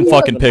no way I'm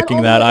fucking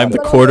picking that. I'm the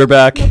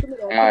quarterback.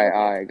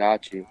 Alright,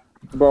 got you.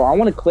 Bro, I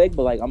want to click,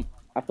 but like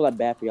I feel like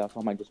bad for y'all, so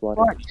I might just watch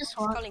Or it. just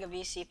one. Calling a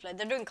VC play.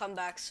 They're doing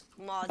comebacks.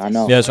 Mods. I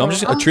know. Yeah, so I'm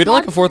just treat it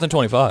like a 4th and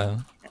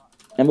 25.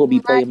 MLB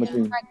play in Oh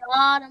between. my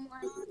god, I'm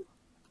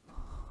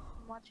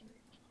watching.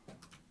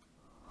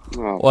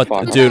 Oh, What,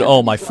 fuck. dude?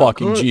 Oh my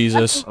fucking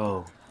Jesus.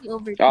 Oh,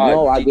 Over.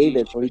 No, I GG, gave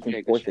it so he take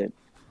can a force shit. it.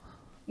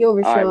 You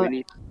Alright, overshot. we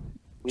need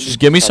Just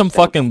give me some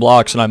touchdown. fucking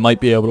blocks and I might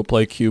be able to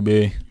play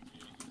QB.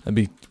 That'd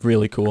be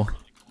really cool.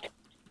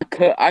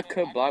 I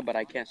could block, but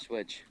I can't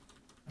switch.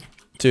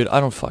 Dude, I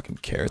don't fucking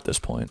care at this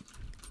point.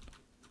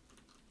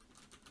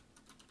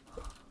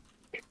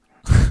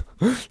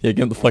 Yeah, get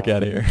him the fuck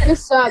out of here.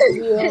 This sucks,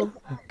 Leo.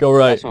 Go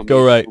right, That's on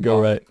go me. right,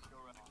 go right.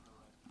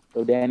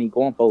 So Danny,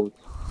 go on folds.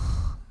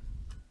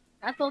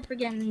 I felt for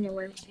getting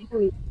anywhere.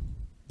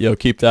 Yo,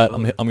 keep that.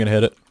 I'm gonna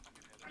hit it.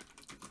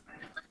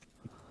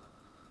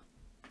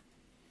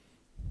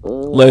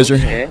 Laser.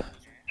 Shit.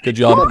 Good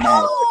job.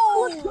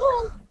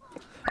 Oh!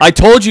 I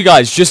told you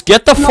guys, just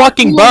get the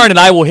fucking burn and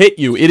I will hit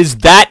you. It is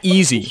that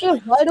easy.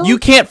 You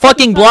can't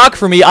fucking block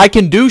for me. I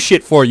can do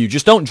shit for you.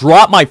 Just don't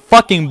drop my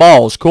fucking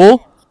balls,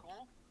 cool?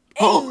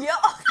 Hey,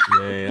 yo!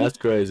 man, that's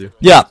crazy.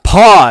 Yeah,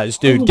 pause,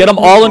 dude. Get them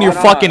all in your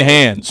fucking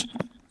hands.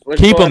 Let's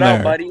Keep go them it out,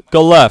 there. buddy.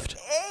 Go left.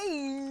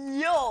 Hey,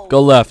 yo!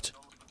 Go left.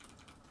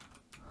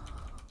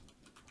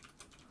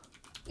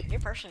 You're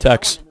personally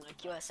Tex. going in,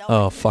 like, USL.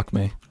 Oh, fuck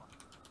me.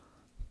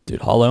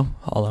 Dude, hollow.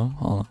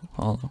 Oh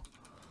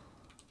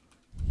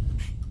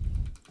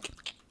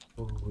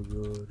my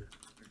god.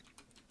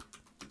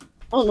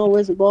 I don't know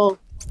where's the ball.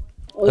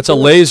 Oh, That's a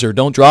laser.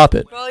 Don't drop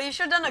it. Bro, you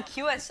should have done a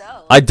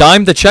QSL. I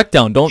dimed the check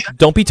down.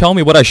 Don't be telling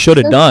me what I should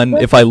have done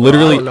if I I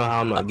literally don't know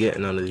how I'm not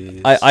getting none of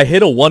these. I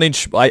hit a 1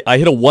 inch I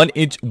hit a 1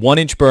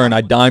 inch burn.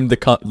 I dimed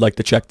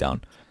the check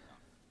down.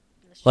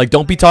 Like,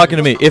 don't be talking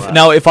to me.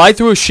 If I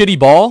threw a shitty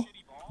ball,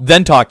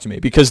 then talk to me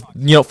because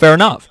fair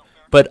enough.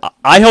 But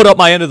I held up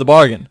my end of the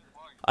bargain.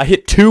 I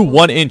hit 2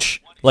 1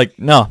 inch. Like,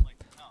 no.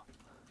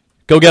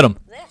 Go get him.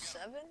 They have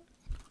 7?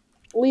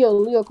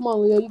 Leo, come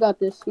on, Leo. You got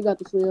this,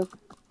 Leo.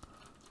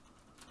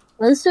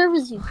 The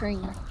server's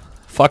Ukraine.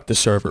 Fuck the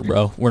server,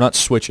 bro. We're not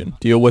switching.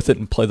 Deal with it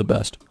and play the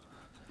best.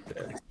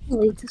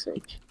 Wait to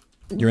switch.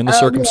 You're in the Yeah,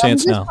 I'm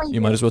circumstance just now. playing You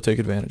might it. as well take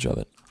advantage of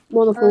it.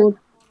 Wonderful.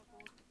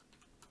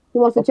 He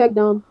wants to check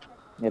down.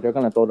 Yeah, they're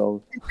gonna throw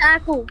those. The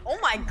tackle. Oh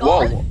my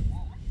god. Whoa.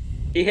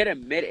 He hit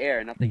him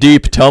mid-air. Nothing.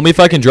 Deep. Tell me if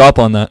I can drop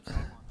on that.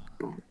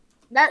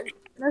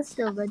 That's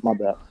still good. My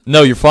bad.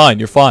 No, you're fine.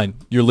 You're fine.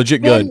 You're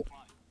legit good.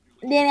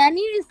 Danny, I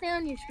need you to stay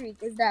on your streak.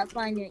 Is that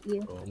fine with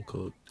you? Oh, I'm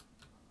cooked.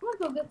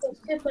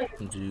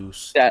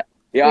 Juice. Yeah,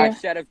 I Yeah.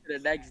 shut up to the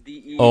next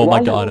DE. Oh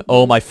my god.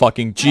 Oh my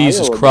fucking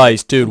Jesus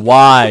Christ, dude.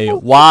 Why?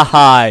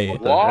 Why?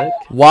 What the heck?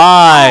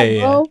 Why?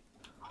 Bro.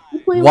 You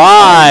playing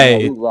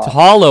Why? Like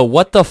Hollow,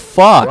 what the Bro,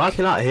 I fuck?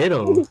 cannot hit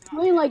him. You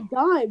playing like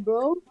dime,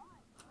 bro.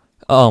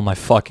 Oh my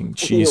fucking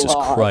Jesus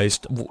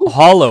Christ.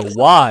 Hollow,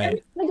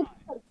 why? Like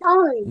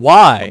dime.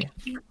 Why?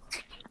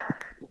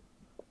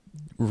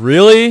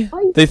 Really?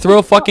 They throw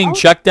a fucking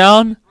check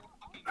down?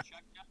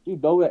 you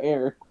dove the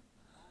air.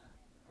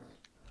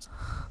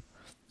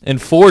 And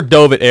 4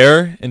 dove at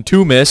air, and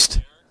 2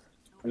 missed.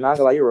 I'm not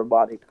gonna lie, you're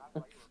robotic.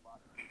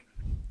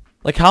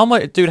 Like how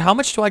much, dude, how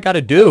much do I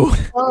gotta do?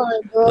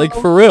 Fine, bro. Like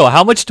for real,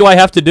 how much do I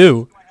have to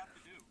do?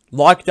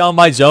 Lock down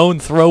my zone,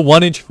 throw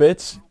 1-inch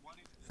fits?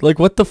 Like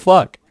what the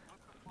fuck?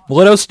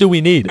 What else do we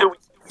need?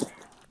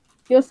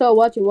 Yo, so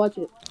watch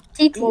it.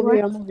 TT, I'm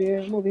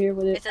over here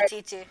with it. It's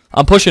a TT.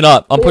 I'm pushing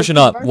up.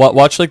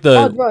 Watch like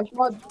Mod the. rush.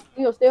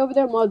 Leo, stay over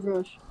there, mod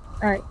rush.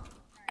 Alright.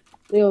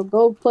 Leo,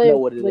 go play. Know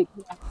what it is. Like,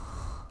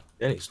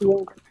 Danny's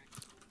stupid.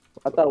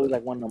 I thought it was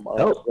like one of them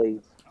Help.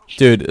 plays.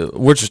 Dude,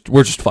 we're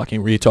just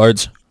fucking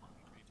retards.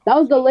 that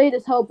was the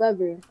latest help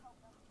ever.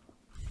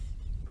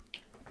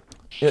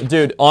 Yeah,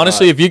 dude,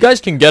 honestly, if you guys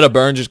can get a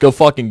burn, just go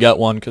fucking get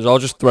one, cause I'll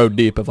just throw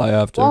deep if I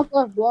have to.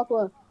 Block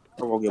left.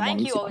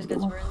 Thank you always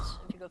gets burns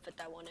if you go fit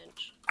that 1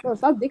 inch. Bro,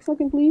 stop dick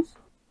sucking, please.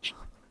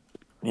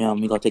 Yeah,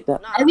 me go take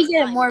that. Nah, I be it's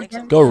getting fine, more it's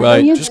burns. Go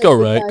right, You just go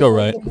dick right, suck, go you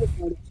right. dick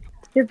suck.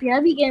 Trippy, I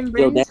be getting Yo,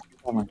 burns. Danny,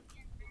 come on.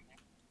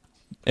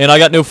 And I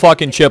got no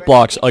fucking chip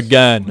blocks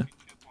again.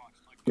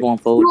 Going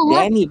forward. No,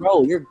 what? Danny,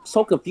 bro, you're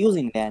so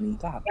confusing, Danny.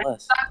 God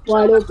bless.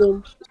 Wide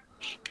open.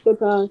 Good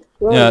pass.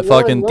 Yeah,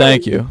 fucking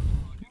thank you.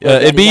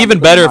 It'd be even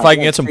better if I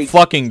can get some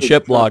fucking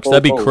chip blocks.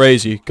 That'd be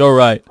crazy. Go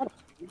right.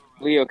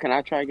 Leo, can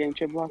I try getting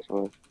chip blocks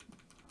or?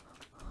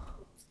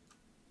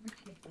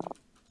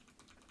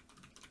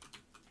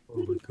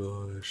 Oh my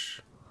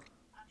gosh.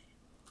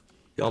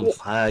 Yo, I'm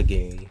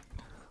lagging.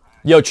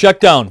 Yo, check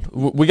down.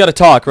 We gotta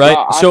talk, right?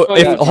 No, I So feel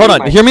if like hold on,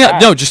 my hear me out.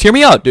 back. No, just hear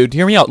me out, dude.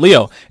 Hear me out,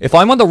 Leo. If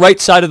I'm on the right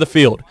side of the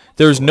field,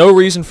 there's no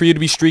reason for you to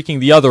be streaking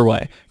the other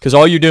way, because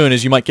all you're doing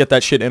is you might get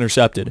that shit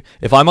intercepted.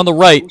 If I'm on the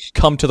right,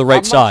 come to the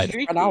right side.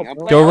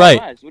 Go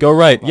right. Go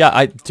right.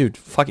 Yeah, dude,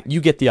 fucking, you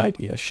get the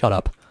idea. Shut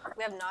up.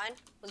 We have 9.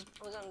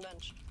 Who's on the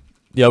bench?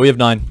 Yeah, we have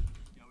 9.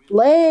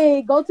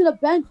 Lay, go to the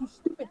bench, you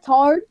stupid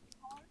tard.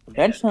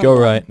 Bench Go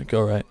right.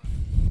 Go right.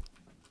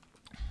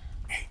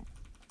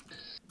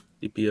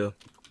 DPO.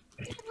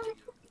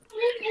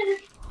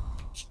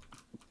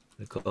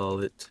 I call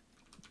it.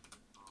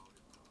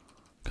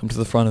 Come to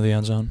the front of the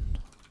end zone.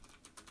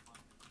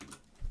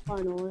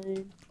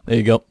 Finally. There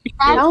you go.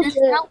 Count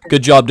it.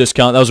 Good job,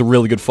 discount. That was a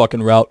really good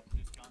fucking route.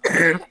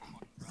 That's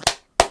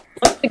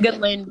a good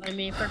lane by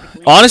me. Perfect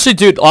lane. Honestly,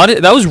 dude,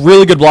 that was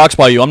really good blocks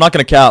by you. I'm not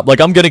gonna cap.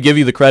 Like, I'm gonna give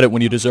you the credit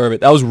when you deserve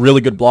it. That was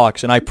really good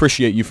blocks, and I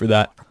appreciate you for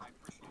that.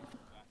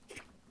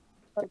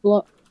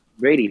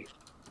 Brady.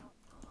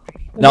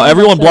 Now,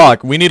 everyone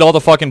block. We need all the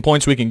fucking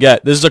points we can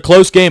get. This is a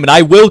close game, and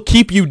I will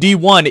keep you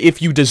D1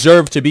 if you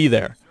deserve to be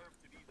there.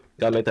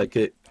 Gotta make that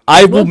kick.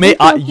 I will make.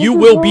 You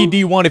will be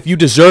D1 if you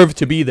deserve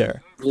to be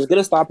there. Just get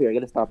a stop here.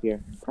 Get a stop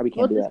here. Probably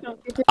can't do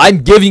that. I'm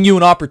giving you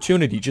an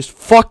opportunity. Just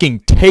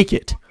fucking take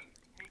it.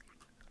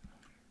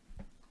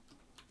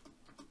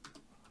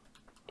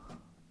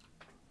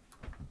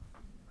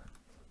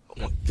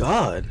 Oh my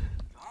god.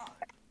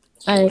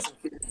 Alright.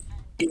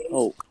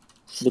 Oh.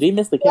 Did he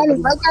miss the Danny,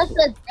 kick? like I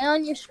said, stay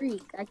on your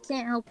streak. I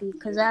can't help you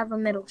because I have a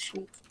middle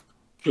streak.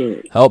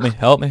 Help me.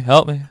 Help me.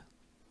 Help me.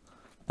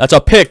 That's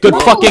a pick. Good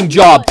fucking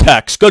job,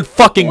 Tex. Good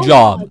fucking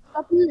job.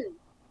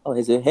 Oh,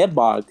 is it head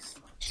box?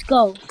 Let's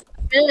go.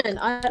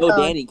 Man, Yo,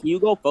 Danny, can you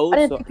go forward? I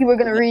didn't think you were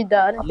gonna read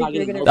that. I didn't I'm think not you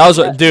were getting gonna. That was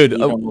a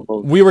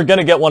dude. We were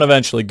gonna get one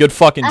eventually. Good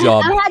fucking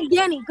job. I had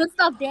Danny. Good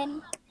stuff,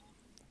 Danny.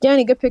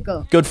 Danny, good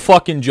pickup. Good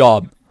fucking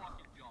job.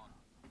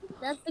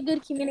 That's the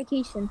good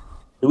communication.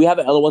 Do we have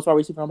an LOS wide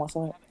receiver on my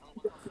side?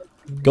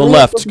 Go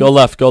left. Go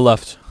left. Go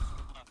left.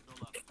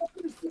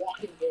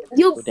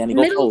 You Oh, Danny,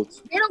 go middle. forward.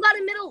 They don't got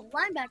a middle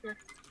linebacker.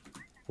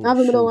 I have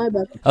a middle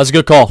linebacker. That's a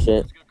good call.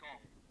 Shit.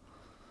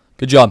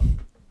 Good job.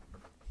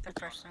 Good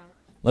first round.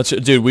 Let's,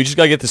 dude. We just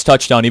gotta get this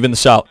touchdown. Even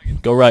this out.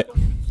 Go right.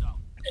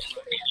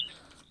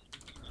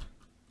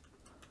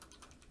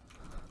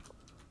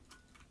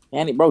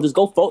 Danny, bro, just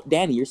go forward.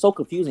 Danny, you're so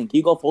confusing. Can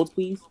you go forward,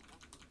 please?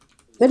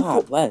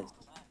 God bless.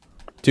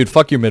 Dude,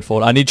 fuck your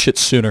midfold. I need shit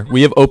sooner.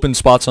 We have open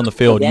spots on the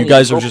field. Danny, You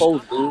guys go are just.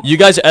 forward, dude. You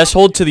guys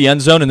S-hold to the end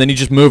zone and then you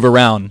just move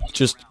around.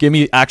 Just give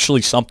me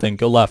actually something.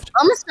 Go left.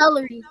 I'm a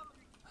celery.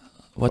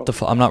 What the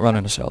fuck? I'm not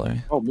running a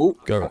celery. Bro, move.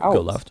 Go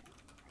out. left.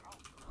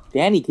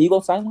 Danny, can you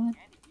go sideline?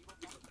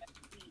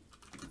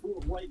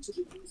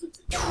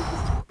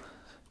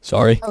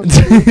 Sorry.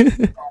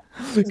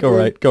 Go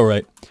right. Go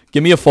right.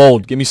 Give me a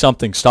fold. Give me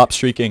something. Stop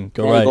streaking.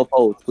 Go Danny, right. go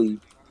forward, please.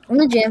 I'm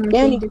a jam.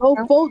 Danny, go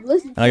fold.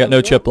 Listen. And I got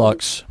no chip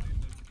blocks.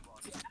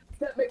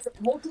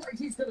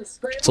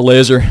 It's a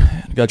laser.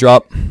 Got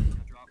drop.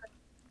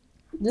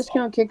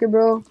 Discount kicker,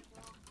 bro.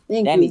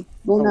 Thank Danny, you.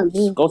 Don't at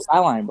me. go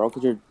sideline, bro,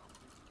 because you're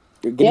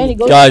getting. Danny,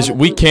 go Guys, sideline.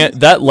 we can't.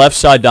 That left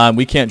side dime,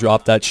 we can't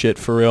drop that shit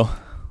for real.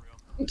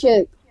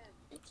 Kick.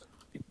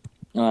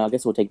 I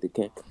guess we'll take the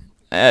kick.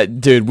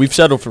 Dude, we've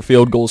settled for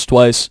field goals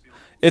twice.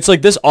 It's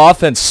like this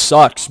offense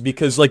sucks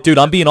because, like, dude,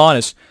 I'm being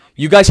honest.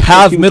 You guys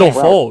have middle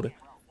fold.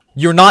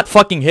 You're not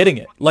fucking hitting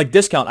it. Like,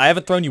 discount, I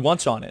haven't thrown you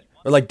once on it.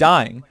 Or, like,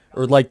 dying.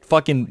 Or, like,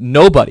 fucking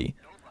nobody.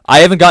 I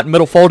haven't gotten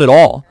middle fold at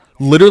all.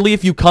 Literally,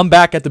 if you come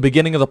back at the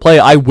beginning of the play,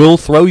 I will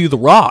throw you the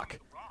rock.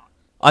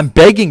 I'm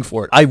begging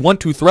for it. I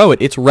want to throw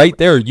it. It's right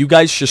there. You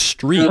guys just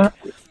streak.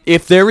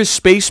 If there is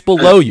space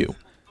below you,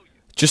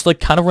 just, like,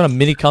 kind of run a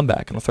mini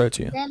comeback, and I'll throw it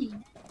to you. Danny.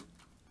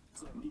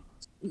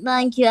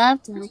 Thank you. I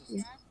have to help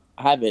you.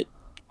 I have it.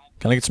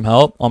 Can I get some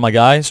help on my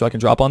guy so I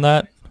can drop on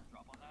that?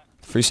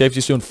 Free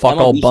safety's doing fuck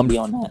all bum.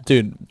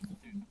 Dude,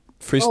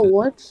 free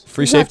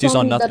safety's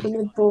on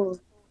nothing.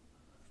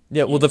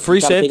 Yeah, well, the free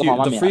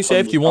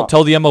safety won't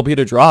tell the MLB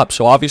to drop,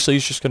 so obviously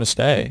he's just gonna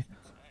stay.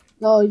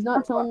 No, he's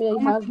not telling me that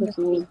he has the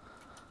food.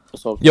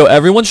 Yo,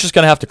 everyone's just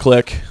gonna have to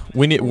click.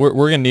 We're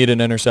gonna need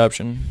an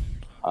interception.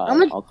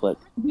 I'll click.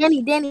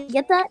 Danny,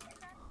 get that?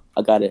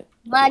 I got it.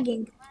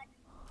 Lagging.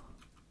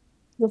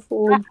 The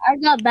food. I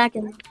got back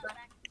in.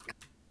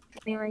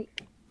 Right.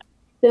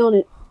 Stay on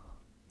it.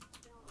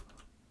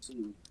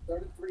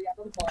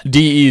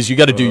 DEs, you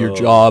gotta do your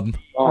job.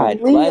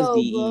 Alright, Leo,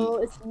 DE. bro,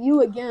 it's you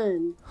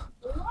again.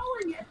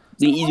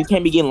 DE, you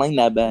can't be getting lane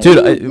that bad.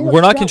 Dude, we're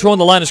not controlling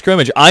the line of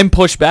scrimmage. I'm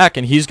pushed back,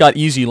 and he's got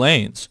easy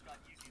lanes.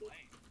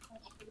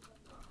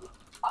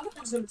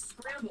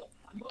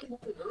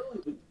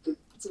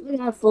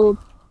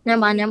 Never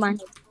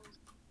mind.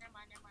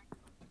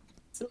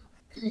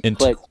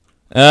 Click.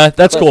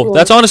 That's cool.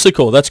 That's honestly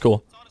cool. That's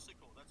cool.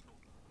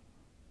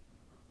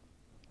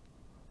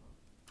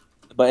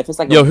 But if it's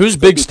like Yo, who's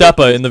Big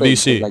Steppa in the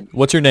VC? Like,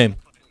 What's your name?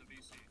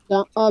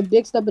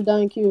 Big Steppa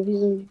Dying Q.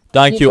 He's in.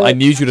 Dying Q, I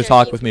need you to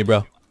talk with me,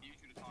 bro.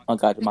 oh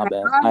god, my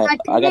bad.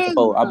 I got the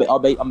phone.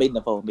 I'm baiting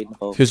the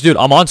phone. Because, dude,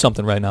 I'm on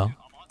something right now.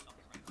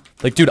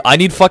 Like, dude, I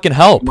need fucking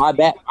help. My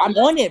bad. I'm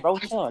on it, bro.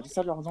 Chill. I just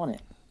told you I was on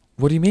it.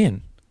 What do you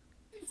mean?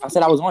 I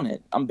said I was on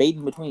it. I'm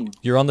baiting between.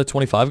 You're on the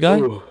 25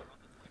 guy?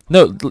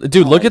 No,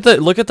 dude, look at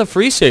the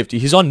free safety.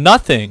 He's on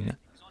nothing.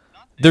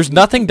 There's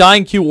nothing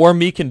Dying Q or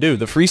me can do.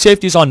 The free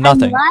safety's on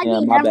nothing. Yeah,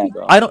 my bad,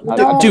 bro. I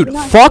don't, dude.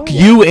 Fuck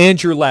you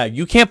and your lag.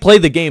 You can't play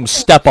the game.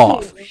 Step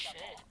off.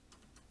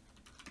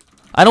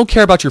 I don't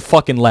care about your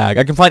fucking lag.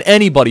 I can find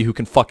anybody who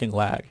can fucking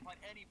lag.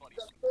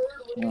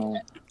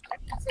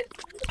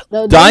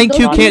 Dying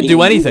Q can't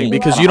do anything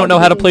because you don't know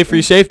how to play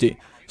free safety.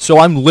 So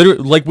I'm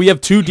literally like, we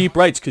have 2 deep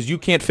rights because you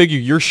can't figure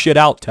your shit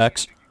out,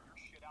 Tex.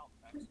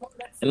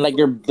 And like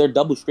they're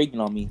double streaking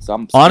on me, so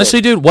I'm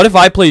honestly, dude. What if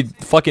I played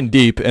fucking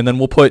deep and then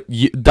we'll put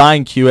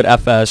Dying Q at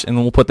FS and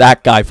then we'll put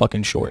that guy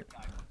fucking short?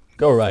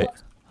 Go right,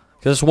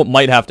 because that's what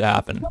might have to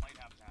happen.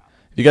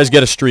 If you guys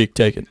get a streak,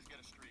 take it.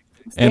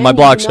 And my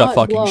blocks got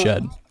fucking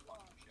shed.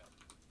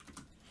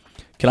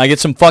 Can I get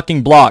some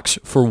fucking blocks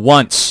for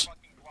once?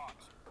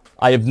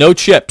 I have no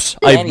chips.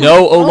 I have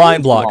no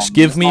O-line blocks.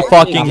 Give me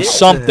fucking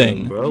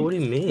something. Bro, what do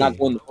you mean? not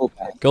going to full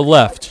pack. Go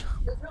left.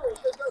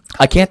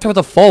 I can't throw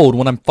the fold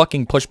when I'm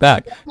fucking pushed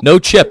back. No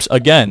chips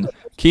again.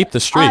 Keep the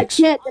streaks.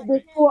 I can't.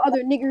 There's 4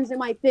 other niggers in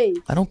my face.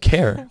 I don't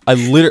care. I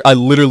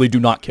literally do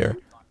not care.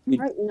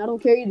 Right, and I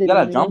don't care either. You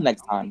gotta jump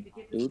next time,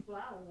 dude.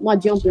 I'm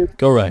not jumping.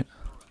 Go right.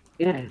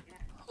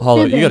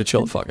 Hollow, you gotta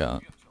chill the fuck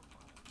out.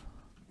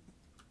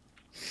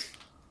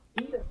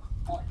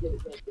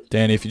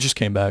 Danny, if you just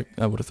came back,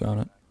 I would have thrown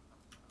it.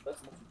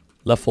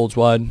 Left fold's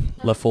wide.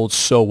 Left fold's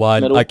so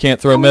wide. Middle. I can't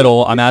throw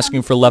middle. I'm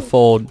asking for left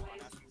fold.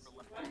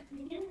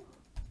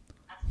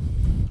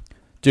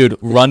 Dude,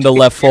 run to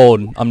left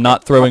fold. I'm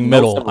not throwing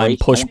middle. I'm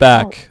pushed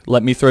back.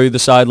 Let me throw you the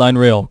sideline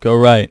reel. Go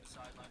right.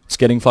 It's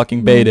getting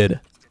fucking baited.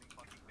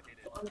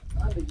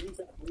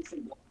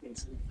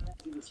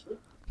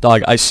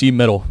 Dog, I see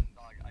middle.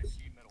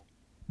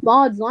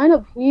 Mods, line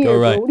up here. Go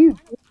right. Bro. What are you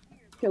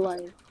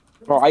doing?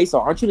 Bro, ISO,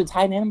 aren't you the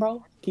tight end,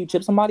 bro? Can you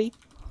chip somebody?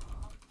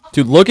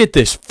 Dude, look at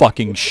this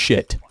fucking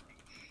shit.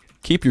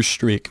 Keep your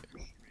streak.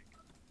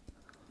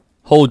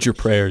 Hold your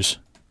prayers.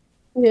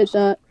 Hit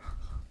that.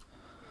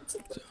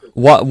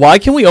 Why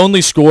can we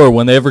only score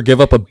when they ever give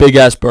up a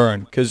big-ass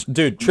burn? Because,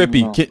 dude,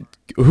 Trippy,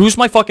 who's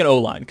my fucking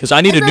O-line? Because I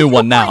need a new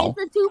one now.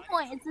 It's a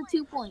 2-point. It's a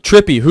 2-point.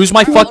 Trippy, who's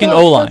my fucking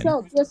O-line?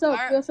 QSL.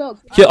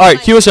 Alright,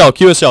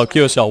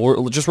 QSL.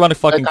 We'll just run a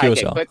fucking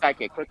QSL. Quick high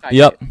kick.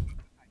 Yep.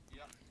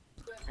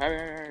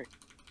 Alright,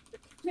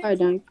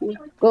 Dan.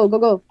 Go.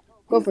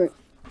 Go for it.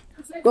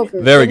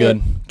 Very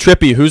good.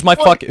 Trippy, who's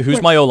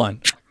my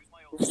O-line?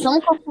 This is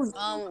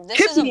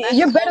a mess.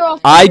 You're better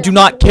off. I do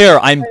not care.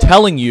 I'm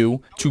telling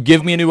you to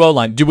give me a new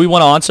O-line. Do we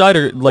want onside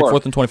or like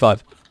 4th and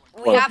 25?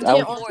 We have to I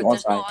get was forward.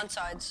 There's no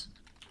onside. onsides.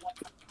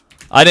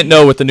 I didn't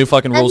know what the new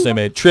fucking rules they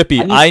made.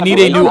 Trippy, I need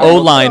a new separation.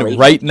 O-line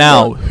right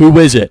now. Who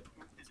is it?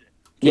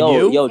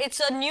 Yo, It's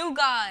a new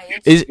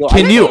guy.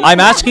 I'm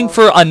asking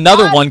for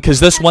another one because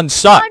this one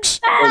sucks.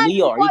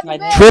 Leo, are you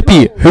tight end?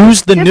 Trippy,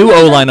 who's the new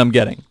O-line I'm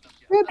getting?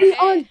 Trippy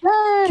on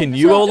that. Can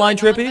you O-line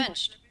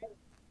Trippy?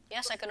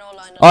 Yes, I can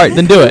O-line. All right,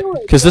 then do it,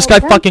 because this guy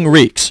fucking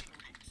reeks.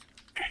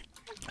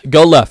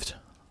 Go left.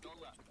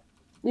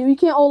 Dude, we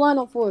can't O-line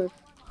on 4.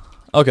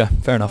 Okay,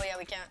 fair enough. Oh yeah,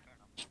 we can't.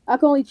 I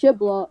can only chip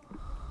block.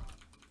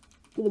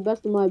 To the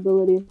best of my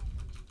ability.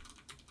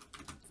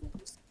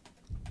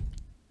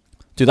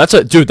 Dude,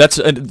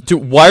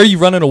 dude, why are you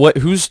running away?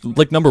 Who's,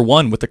 like, number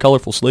 1 with the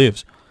colorful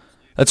sleeves?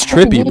 That's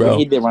trippy, bro.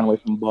 He did run away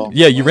from the ball.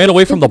 Yeah, you ran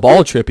away from the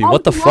ball, trippy.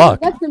 What the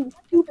fuck? That's some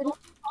stupid.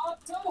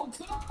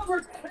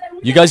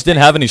 You guys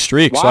didn't have any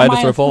streaks, so I had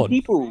to throw forward.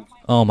 People?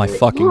 Oh my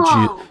fucking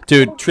G.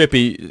 Dude,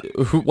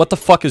 trippy. What the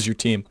fuck is your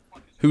team?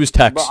 Who is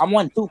Tex? Bro, I'm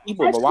 1-2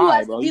 people, but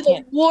why, bro? You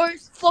can't. The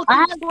worst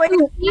fucking player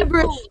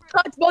ever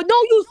touch, bro. No,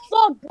 you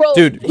suck, bro.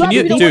 Dude, can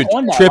you, dude,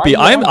 Trippy?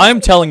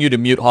 I'm telling you to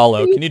mute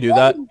Hollow. Can you do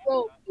that?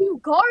 Bro, you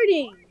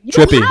guarding. You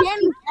Trippy. don't have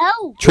any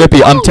help.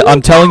 Trippy,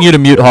 I'm telling you to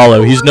mute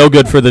Hollow. He's no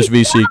good for this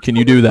VC. Can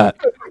you do that?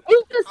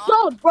 You just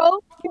suck,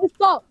 bro. You just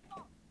suck.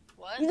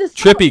 What? You just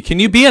suck. Trippy, can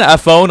you be an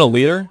FO and a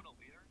leader?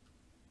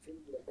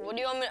 What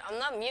do you want me? I'm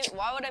not mute.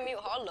 Why would I mute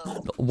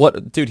Hollow?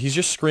 What, dude? He's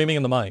just screaming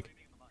in the mic,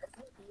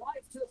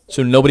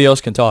 so nobody else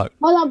can talk.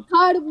 Well, I'm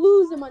tired of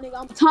losing, my nigga.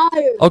 I'm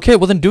tired. Okay,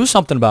 well then do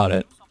something about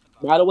it.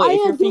 By the way, I if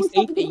you're am free doing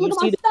something. safety, you Look at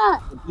see my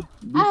that stat.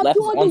 you I have left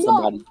 200 on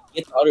somebody.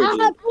 Get the other I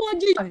dude. have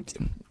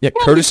 200. Yeah,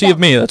 courtesy of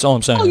me. That's all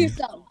I'm Kill saying.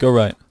 yourself. Go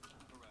right.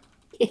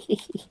 You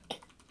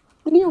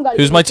don't gotta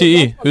Who's do my that.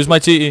 TE? Who's my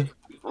TE?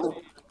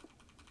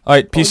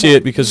 Alright, PC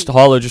it because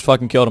Hollow just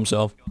fucking killed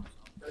himself.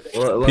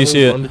 PC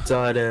it. Let me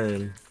tie it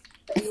in.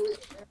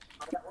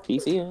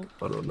 PC it.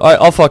 Alright,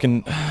 I'll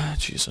fucking...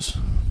 Jesus.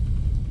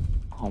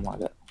 Oh my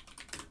god.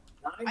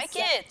 Hike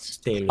it.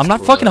 I'm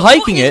not fucking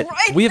hiking it.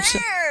 Right We have...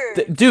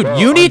 there. Dude, Bro,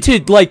 you need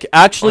to, like,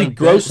 actually I'm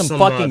grow bet some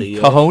somebody, fucking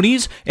yo.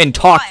 cojones and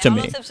talk to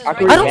me. I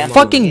don't Yeah.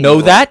 fucking know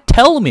that.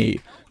 Tell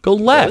me. Go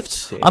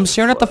left. What? I'm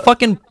staring at the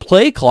fucking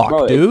play clock,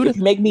 Bro, if dude.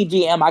 you make me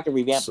GM, I can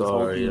revamp this whole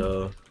Sorry, team.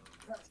 yo.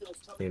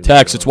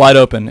 Tex, it's wide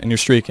open, and you're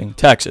streaking.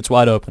 Tex, it's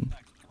wide open.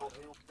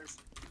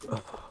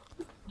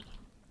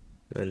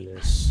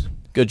 Goodness.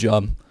 Good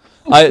job.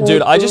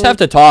 Dude, I just have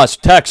to toss.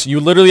 Tex, you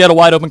literally had a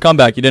wide open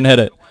comeback. You didn't hit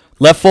it.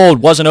 Left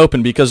fold wasn't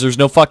open because there's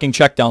no fucking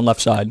check down left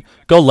side.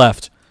 Go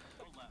left.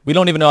 We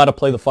don't even know how to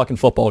play the fucking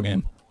football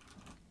game.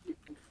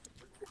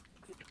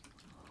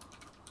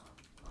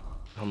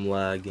 I'm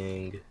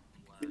lagging.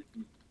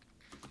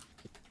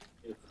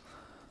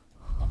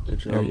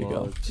 There you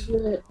go.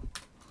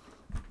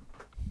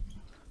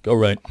 Go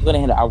right. I'm gonna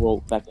hit an out roll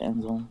back to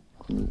end zone.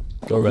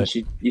 Go right.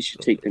 You should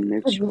take the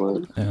Mitch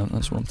one. Yeah,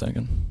 that's what I'm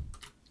thinking.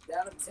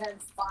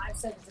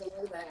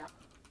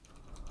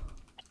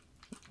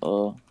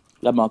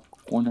 Got my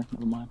corner.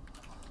 Never mind.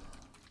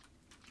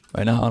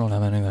 Right now, I don't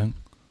have anything.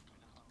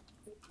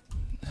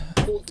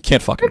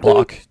 Can't fucking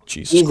block.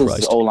 Jesus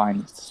Christ. O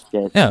line.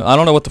 Yeah, I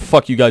don't know what the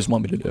fuck you guys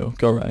want me to do.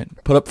 Go right.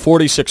 Put up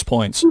 46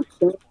 points.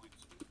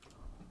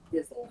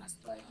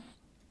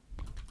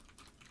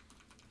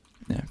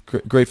 Yeah,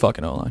 great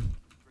fucking O-line.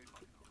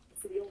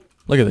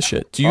 Look at this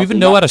shit. Do you even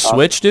know how to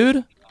switch,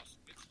 dude?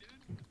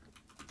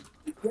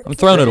 I'm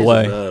throwing it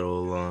away.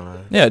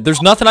 Yeah,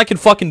 there's nothing I can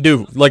fucking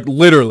do. Like,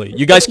 literally.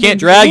 You guys can't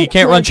drag, you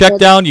can't run check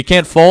down, you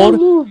can't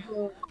fold,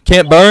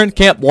 can't burn,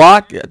 can't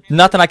block.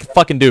 Nothing I can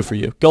fucking do for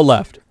you. Go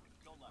left.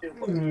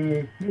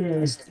 You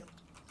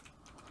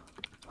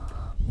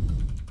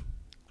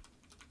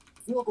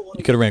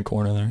could have ran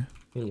corner there.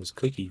 It was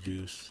cookie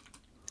juice.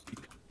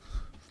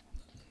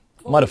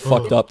 Might have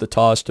fucked up the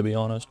toss, to be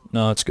honest.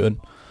 No, it's good.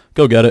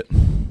 Go get it.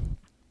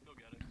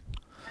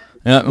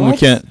 Yeah, we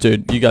can't.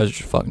 Dude, you guys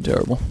are fucking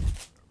terrible.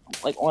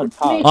 Like on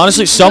top.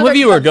 Honestly, some of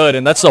you are good,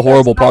 and that's the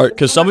horrible part,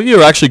 because some of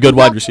you are actually good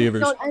wide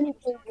receivers.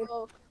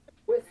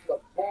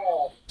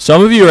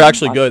 Some of you are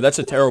actually good. That's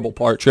a terrible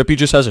part. Trippy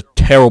just has a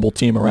terrible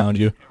team around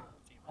you.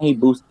 He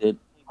boosted.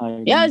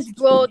 Yes,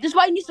 bro. This is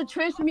why he needs to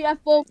transfer me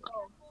at full.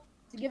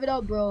 To give it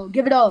up, bro.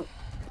 Give it up.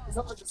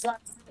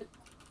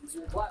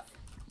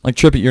 Like,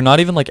 Trippy, you're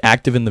not even, like,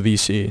 active in the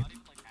VC.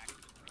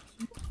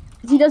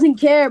 He doesn't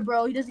care,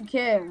 bro. He doesn't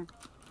care.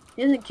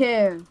 He doesn't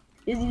care.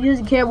 He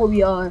doesn't care what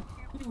we are.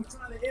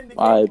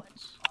 Oh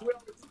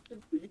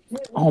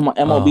my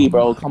MLB,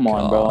 bro. Come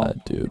on, bro.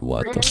 Dude,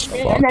 what the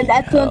fuck? And then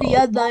that's on the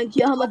other line.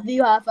 How much do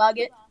you have,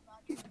 faggot?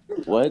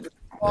 What?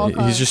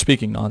 He's just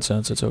speaking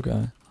nonsense. It's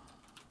okay.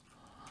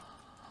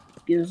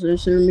 Gives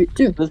us a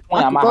too. At this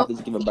point, I might have to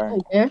just give a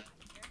burn. You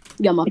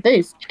got my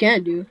face. You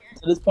can't do.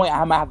 At this point,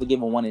 I might have to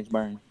give a 1-inch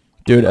burn.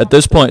 Dude, at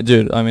this point,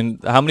 dude, I mean,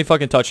 how many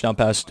fucking touchdown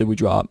passes did we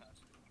drop?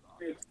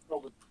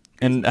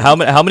 And how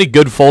many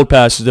good fold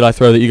passes did I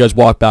throw that you guys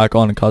walked back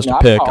on and caused a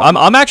pick?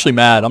 I'm actually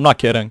mad. I'm not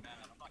kidding.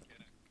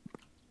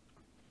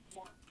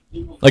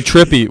 Like,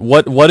 Trippy,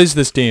 what is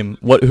this team?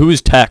 Who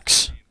is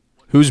Tex?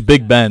 Who's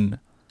Big Ben?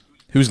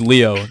 Who's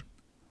Leo?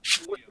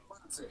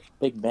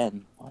 Big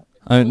Ben. What?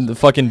 I mean, the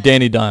fucking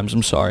Danny Dimes.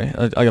 I'm sorry.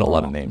 I got a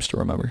lot of names to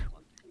remember.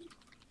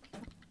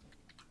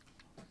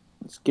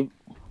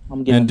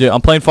 And dude,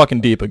 I'm playing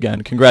fucking deep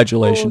again.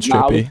 Congratulations,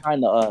 Trippy. I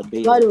was trying to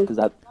bait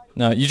because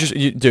No,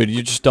 dude,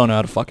 you just don't know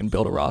how to fucking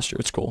build a roster.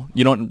 It's cool.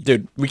 You don't,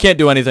 dude. We can't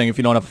do anything if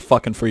you don't have a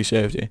fucking free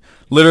safety.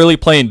 Literally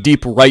playing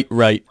deep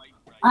right.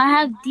 I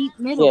have deep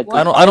middle. Yeah,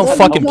 What? I don't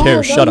fucking go, care.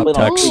 go, Shut up, go.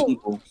 Tex.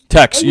 People.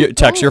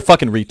 Tex, you're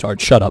fucking retard.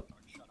 Shut up.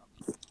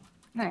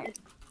 Alright.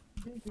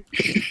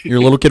 You're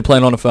a little kid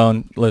playing on a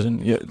phone.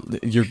 Listen,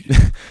 you're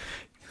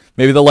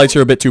maybe the lights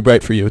are a bit too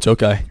bright for you. It's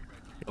okay.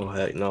 Oh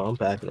heck no, I'm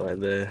packing right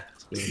there.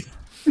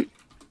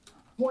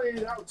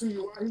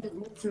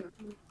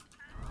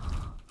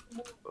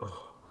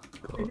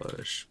 Oh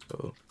gosh,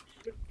 bro.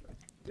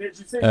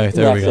 Hey,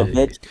 there we go.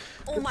 Bitch.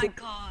 Oh my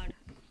god.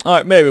 All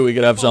right, maybe we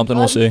could have something.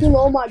 We'll see.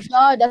 Oh my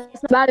god,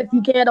 that's not bad if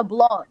you can't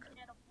block.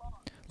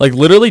 Like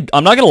literally,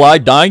 I'm not gonna lie.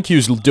 Dying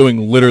Q's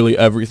doing literally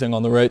everything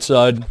on the right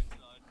side.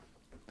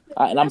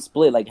 And I'm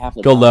split like half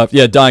the Go time. left.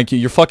 Yeah, Dying Q.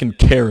 You're fucking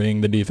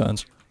carrying the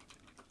defense.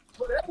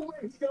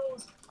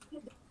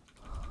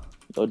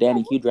 Yo,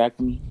 Danny, Q drag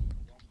for me.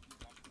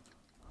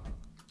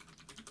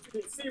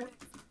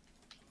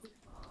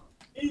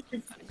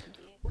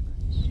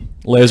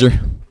 Laser.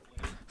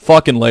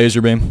 Fucking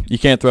laser beam. You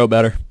can't throw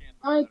better.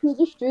 Alright, Q,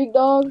 just streak,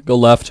 dog. Go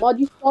left. Why'd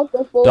you fuck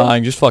that fool?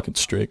 Dying. Just fucking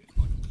streak.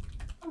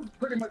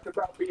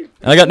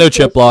 And I got no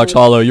chip blocks,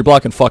 Hollow. You're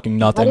blocking fucking I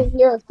nothing. didn't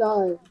hear a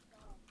side.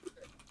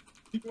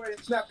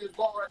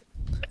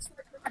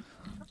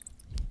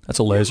 That's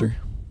a laser.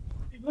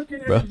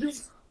 Bro.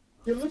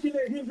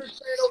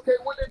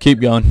 Keep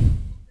going.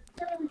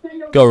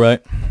 Go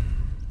right.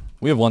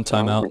 We have one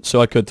timeout,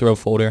 so I could throw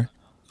full air.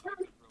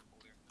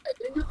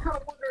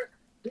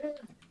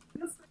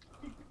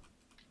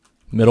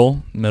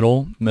 Middle,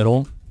 middle,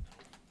 middle.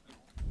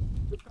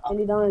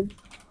 Anytime.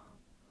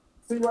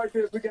 See right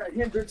there, we got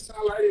Hendrix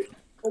highlighted.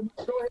 Go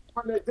ahead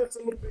on that just a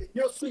little bit.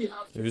 You'll see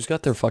how They just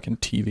got their fucking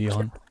TV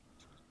on.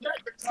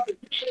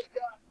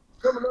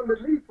 coming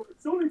underneath, but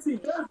as soon as he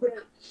does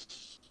that,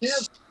 him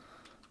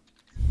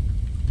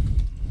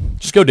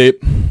Just go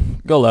deep.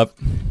 Go left.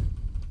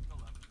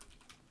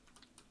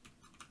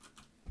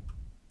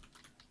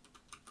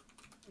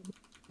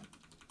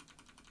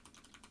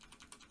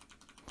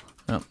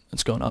 Oh,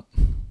 it's going up.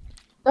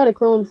 Gotta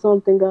clone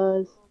something,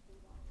 guys.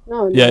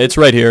 No, Yeah, it's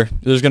right here.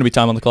 There's gonna be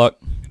time on the clock.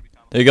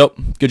 There you go.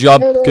 Good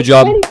job. Good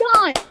job.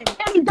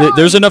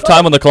 There's enough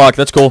time on the clock.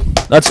 That's cool.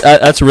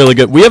 That's really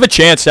good. We have a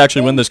chance to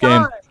actually win this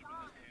game.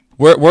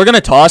 We're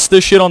gonna toss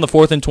this shit on the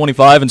 4th and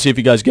 25 and see if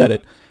you guys get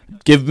it.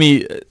 Give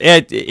me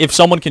if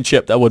someone can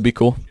chip, that would be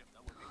cool.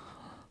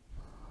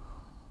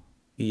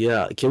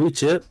 Yeah, can we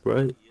chip,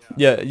 right?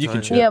 Yeah, you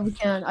can chip. Yeah, we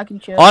can. I can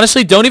chip.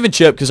 Honestly, don't even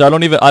chip because I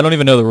don't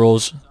even know the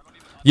rules.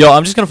 Yo,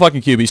 I'm just gonna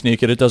fucking QB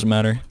sneak it. It doesn't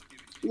matter.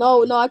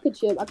 No, I could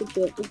chip. I could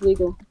chip. It's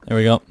legal. There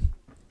we go.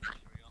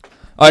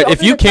 All right,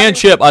 if you can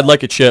chip, I'd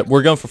like a chip.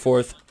 We're going for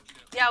 4th.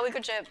 Yeah, we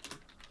could chip.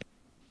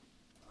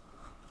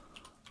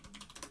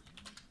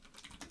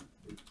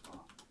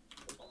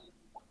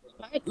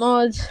 Alright,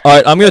 mods. All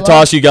right, I'm gonna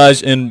toss you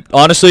guys, and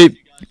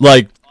honestly,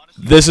 like,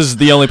 this is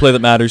the only play that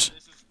matters.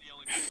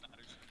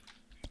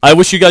 I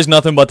wish you guys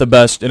nothing but the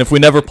best, and if we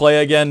never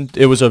play again,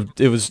 it was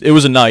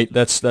a night.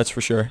 That's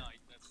for sure.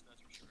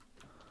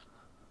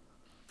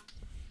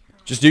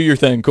 Just do your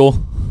thing,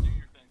 cool?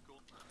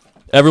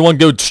 Everyone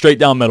go straight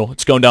down middle.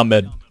 It's going down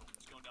mid.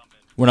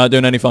 We're not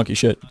doing any funky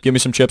shit. Give me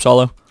some chips,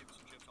 Hollow.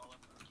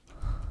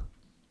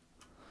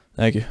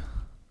 Thank you.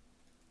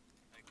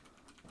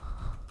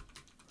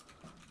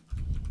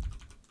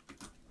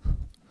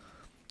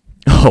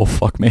 Oh,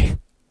 fuck me.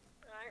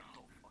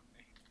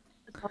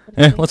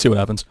 Let's see what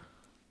happens.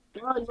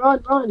 Run,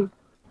 run,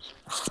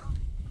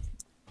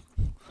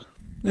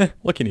 run.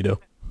 What can you do?